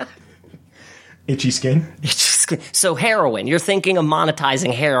 itchy skin. So heroin. You're thinking of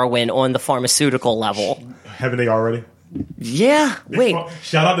monetizing heroin on the pharmaceutical level. Haven't they already? Yeah. Wait.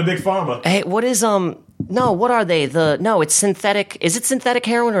 Shout out to Big Pharma. Hey, what is No, what are they? It's synthetic. Is it synthetic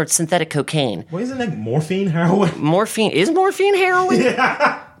heroin or it's synthetic cocaine? Well, isn't that morphine heroin? Morphine is morphine heroin?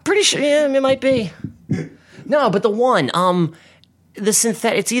 Yeah. Pretty sure. Yeah, it might be. No, but the one, the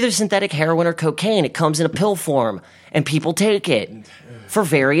synthetic. It's either synthetic heroin or cocaine. It comes in a pill form, and people take it for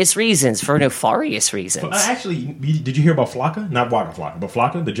various reasons, for nefarious reasons. Actually, did you hear about Flocka? Not Waka Flocka, but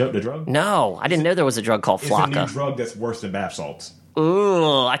Flocka, the drug? No, I didn't know there was a drug called Flocka. It's a new drug that's worse than bath salts.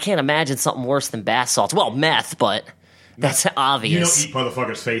 Ooh, I can't imagine something worse than bath salts. Well, meth, but that's obvious. You don't eat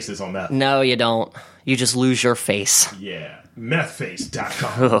motherfuckers' faces on meth. No, you don't. You just lose your face. Yeah,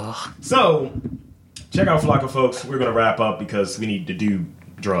 methface.com. So, check out Flocka, folks. We're going to wrap up because we need to do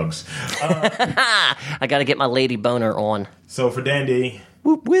drugs. I got to get my lady boner on. So, for Dandy,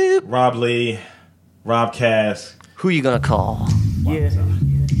 whoop, whoop. Rob Lee, Robcast. Who you going to call? Yeah.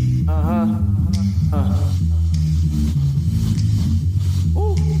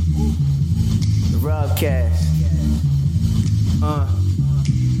 The Robcast.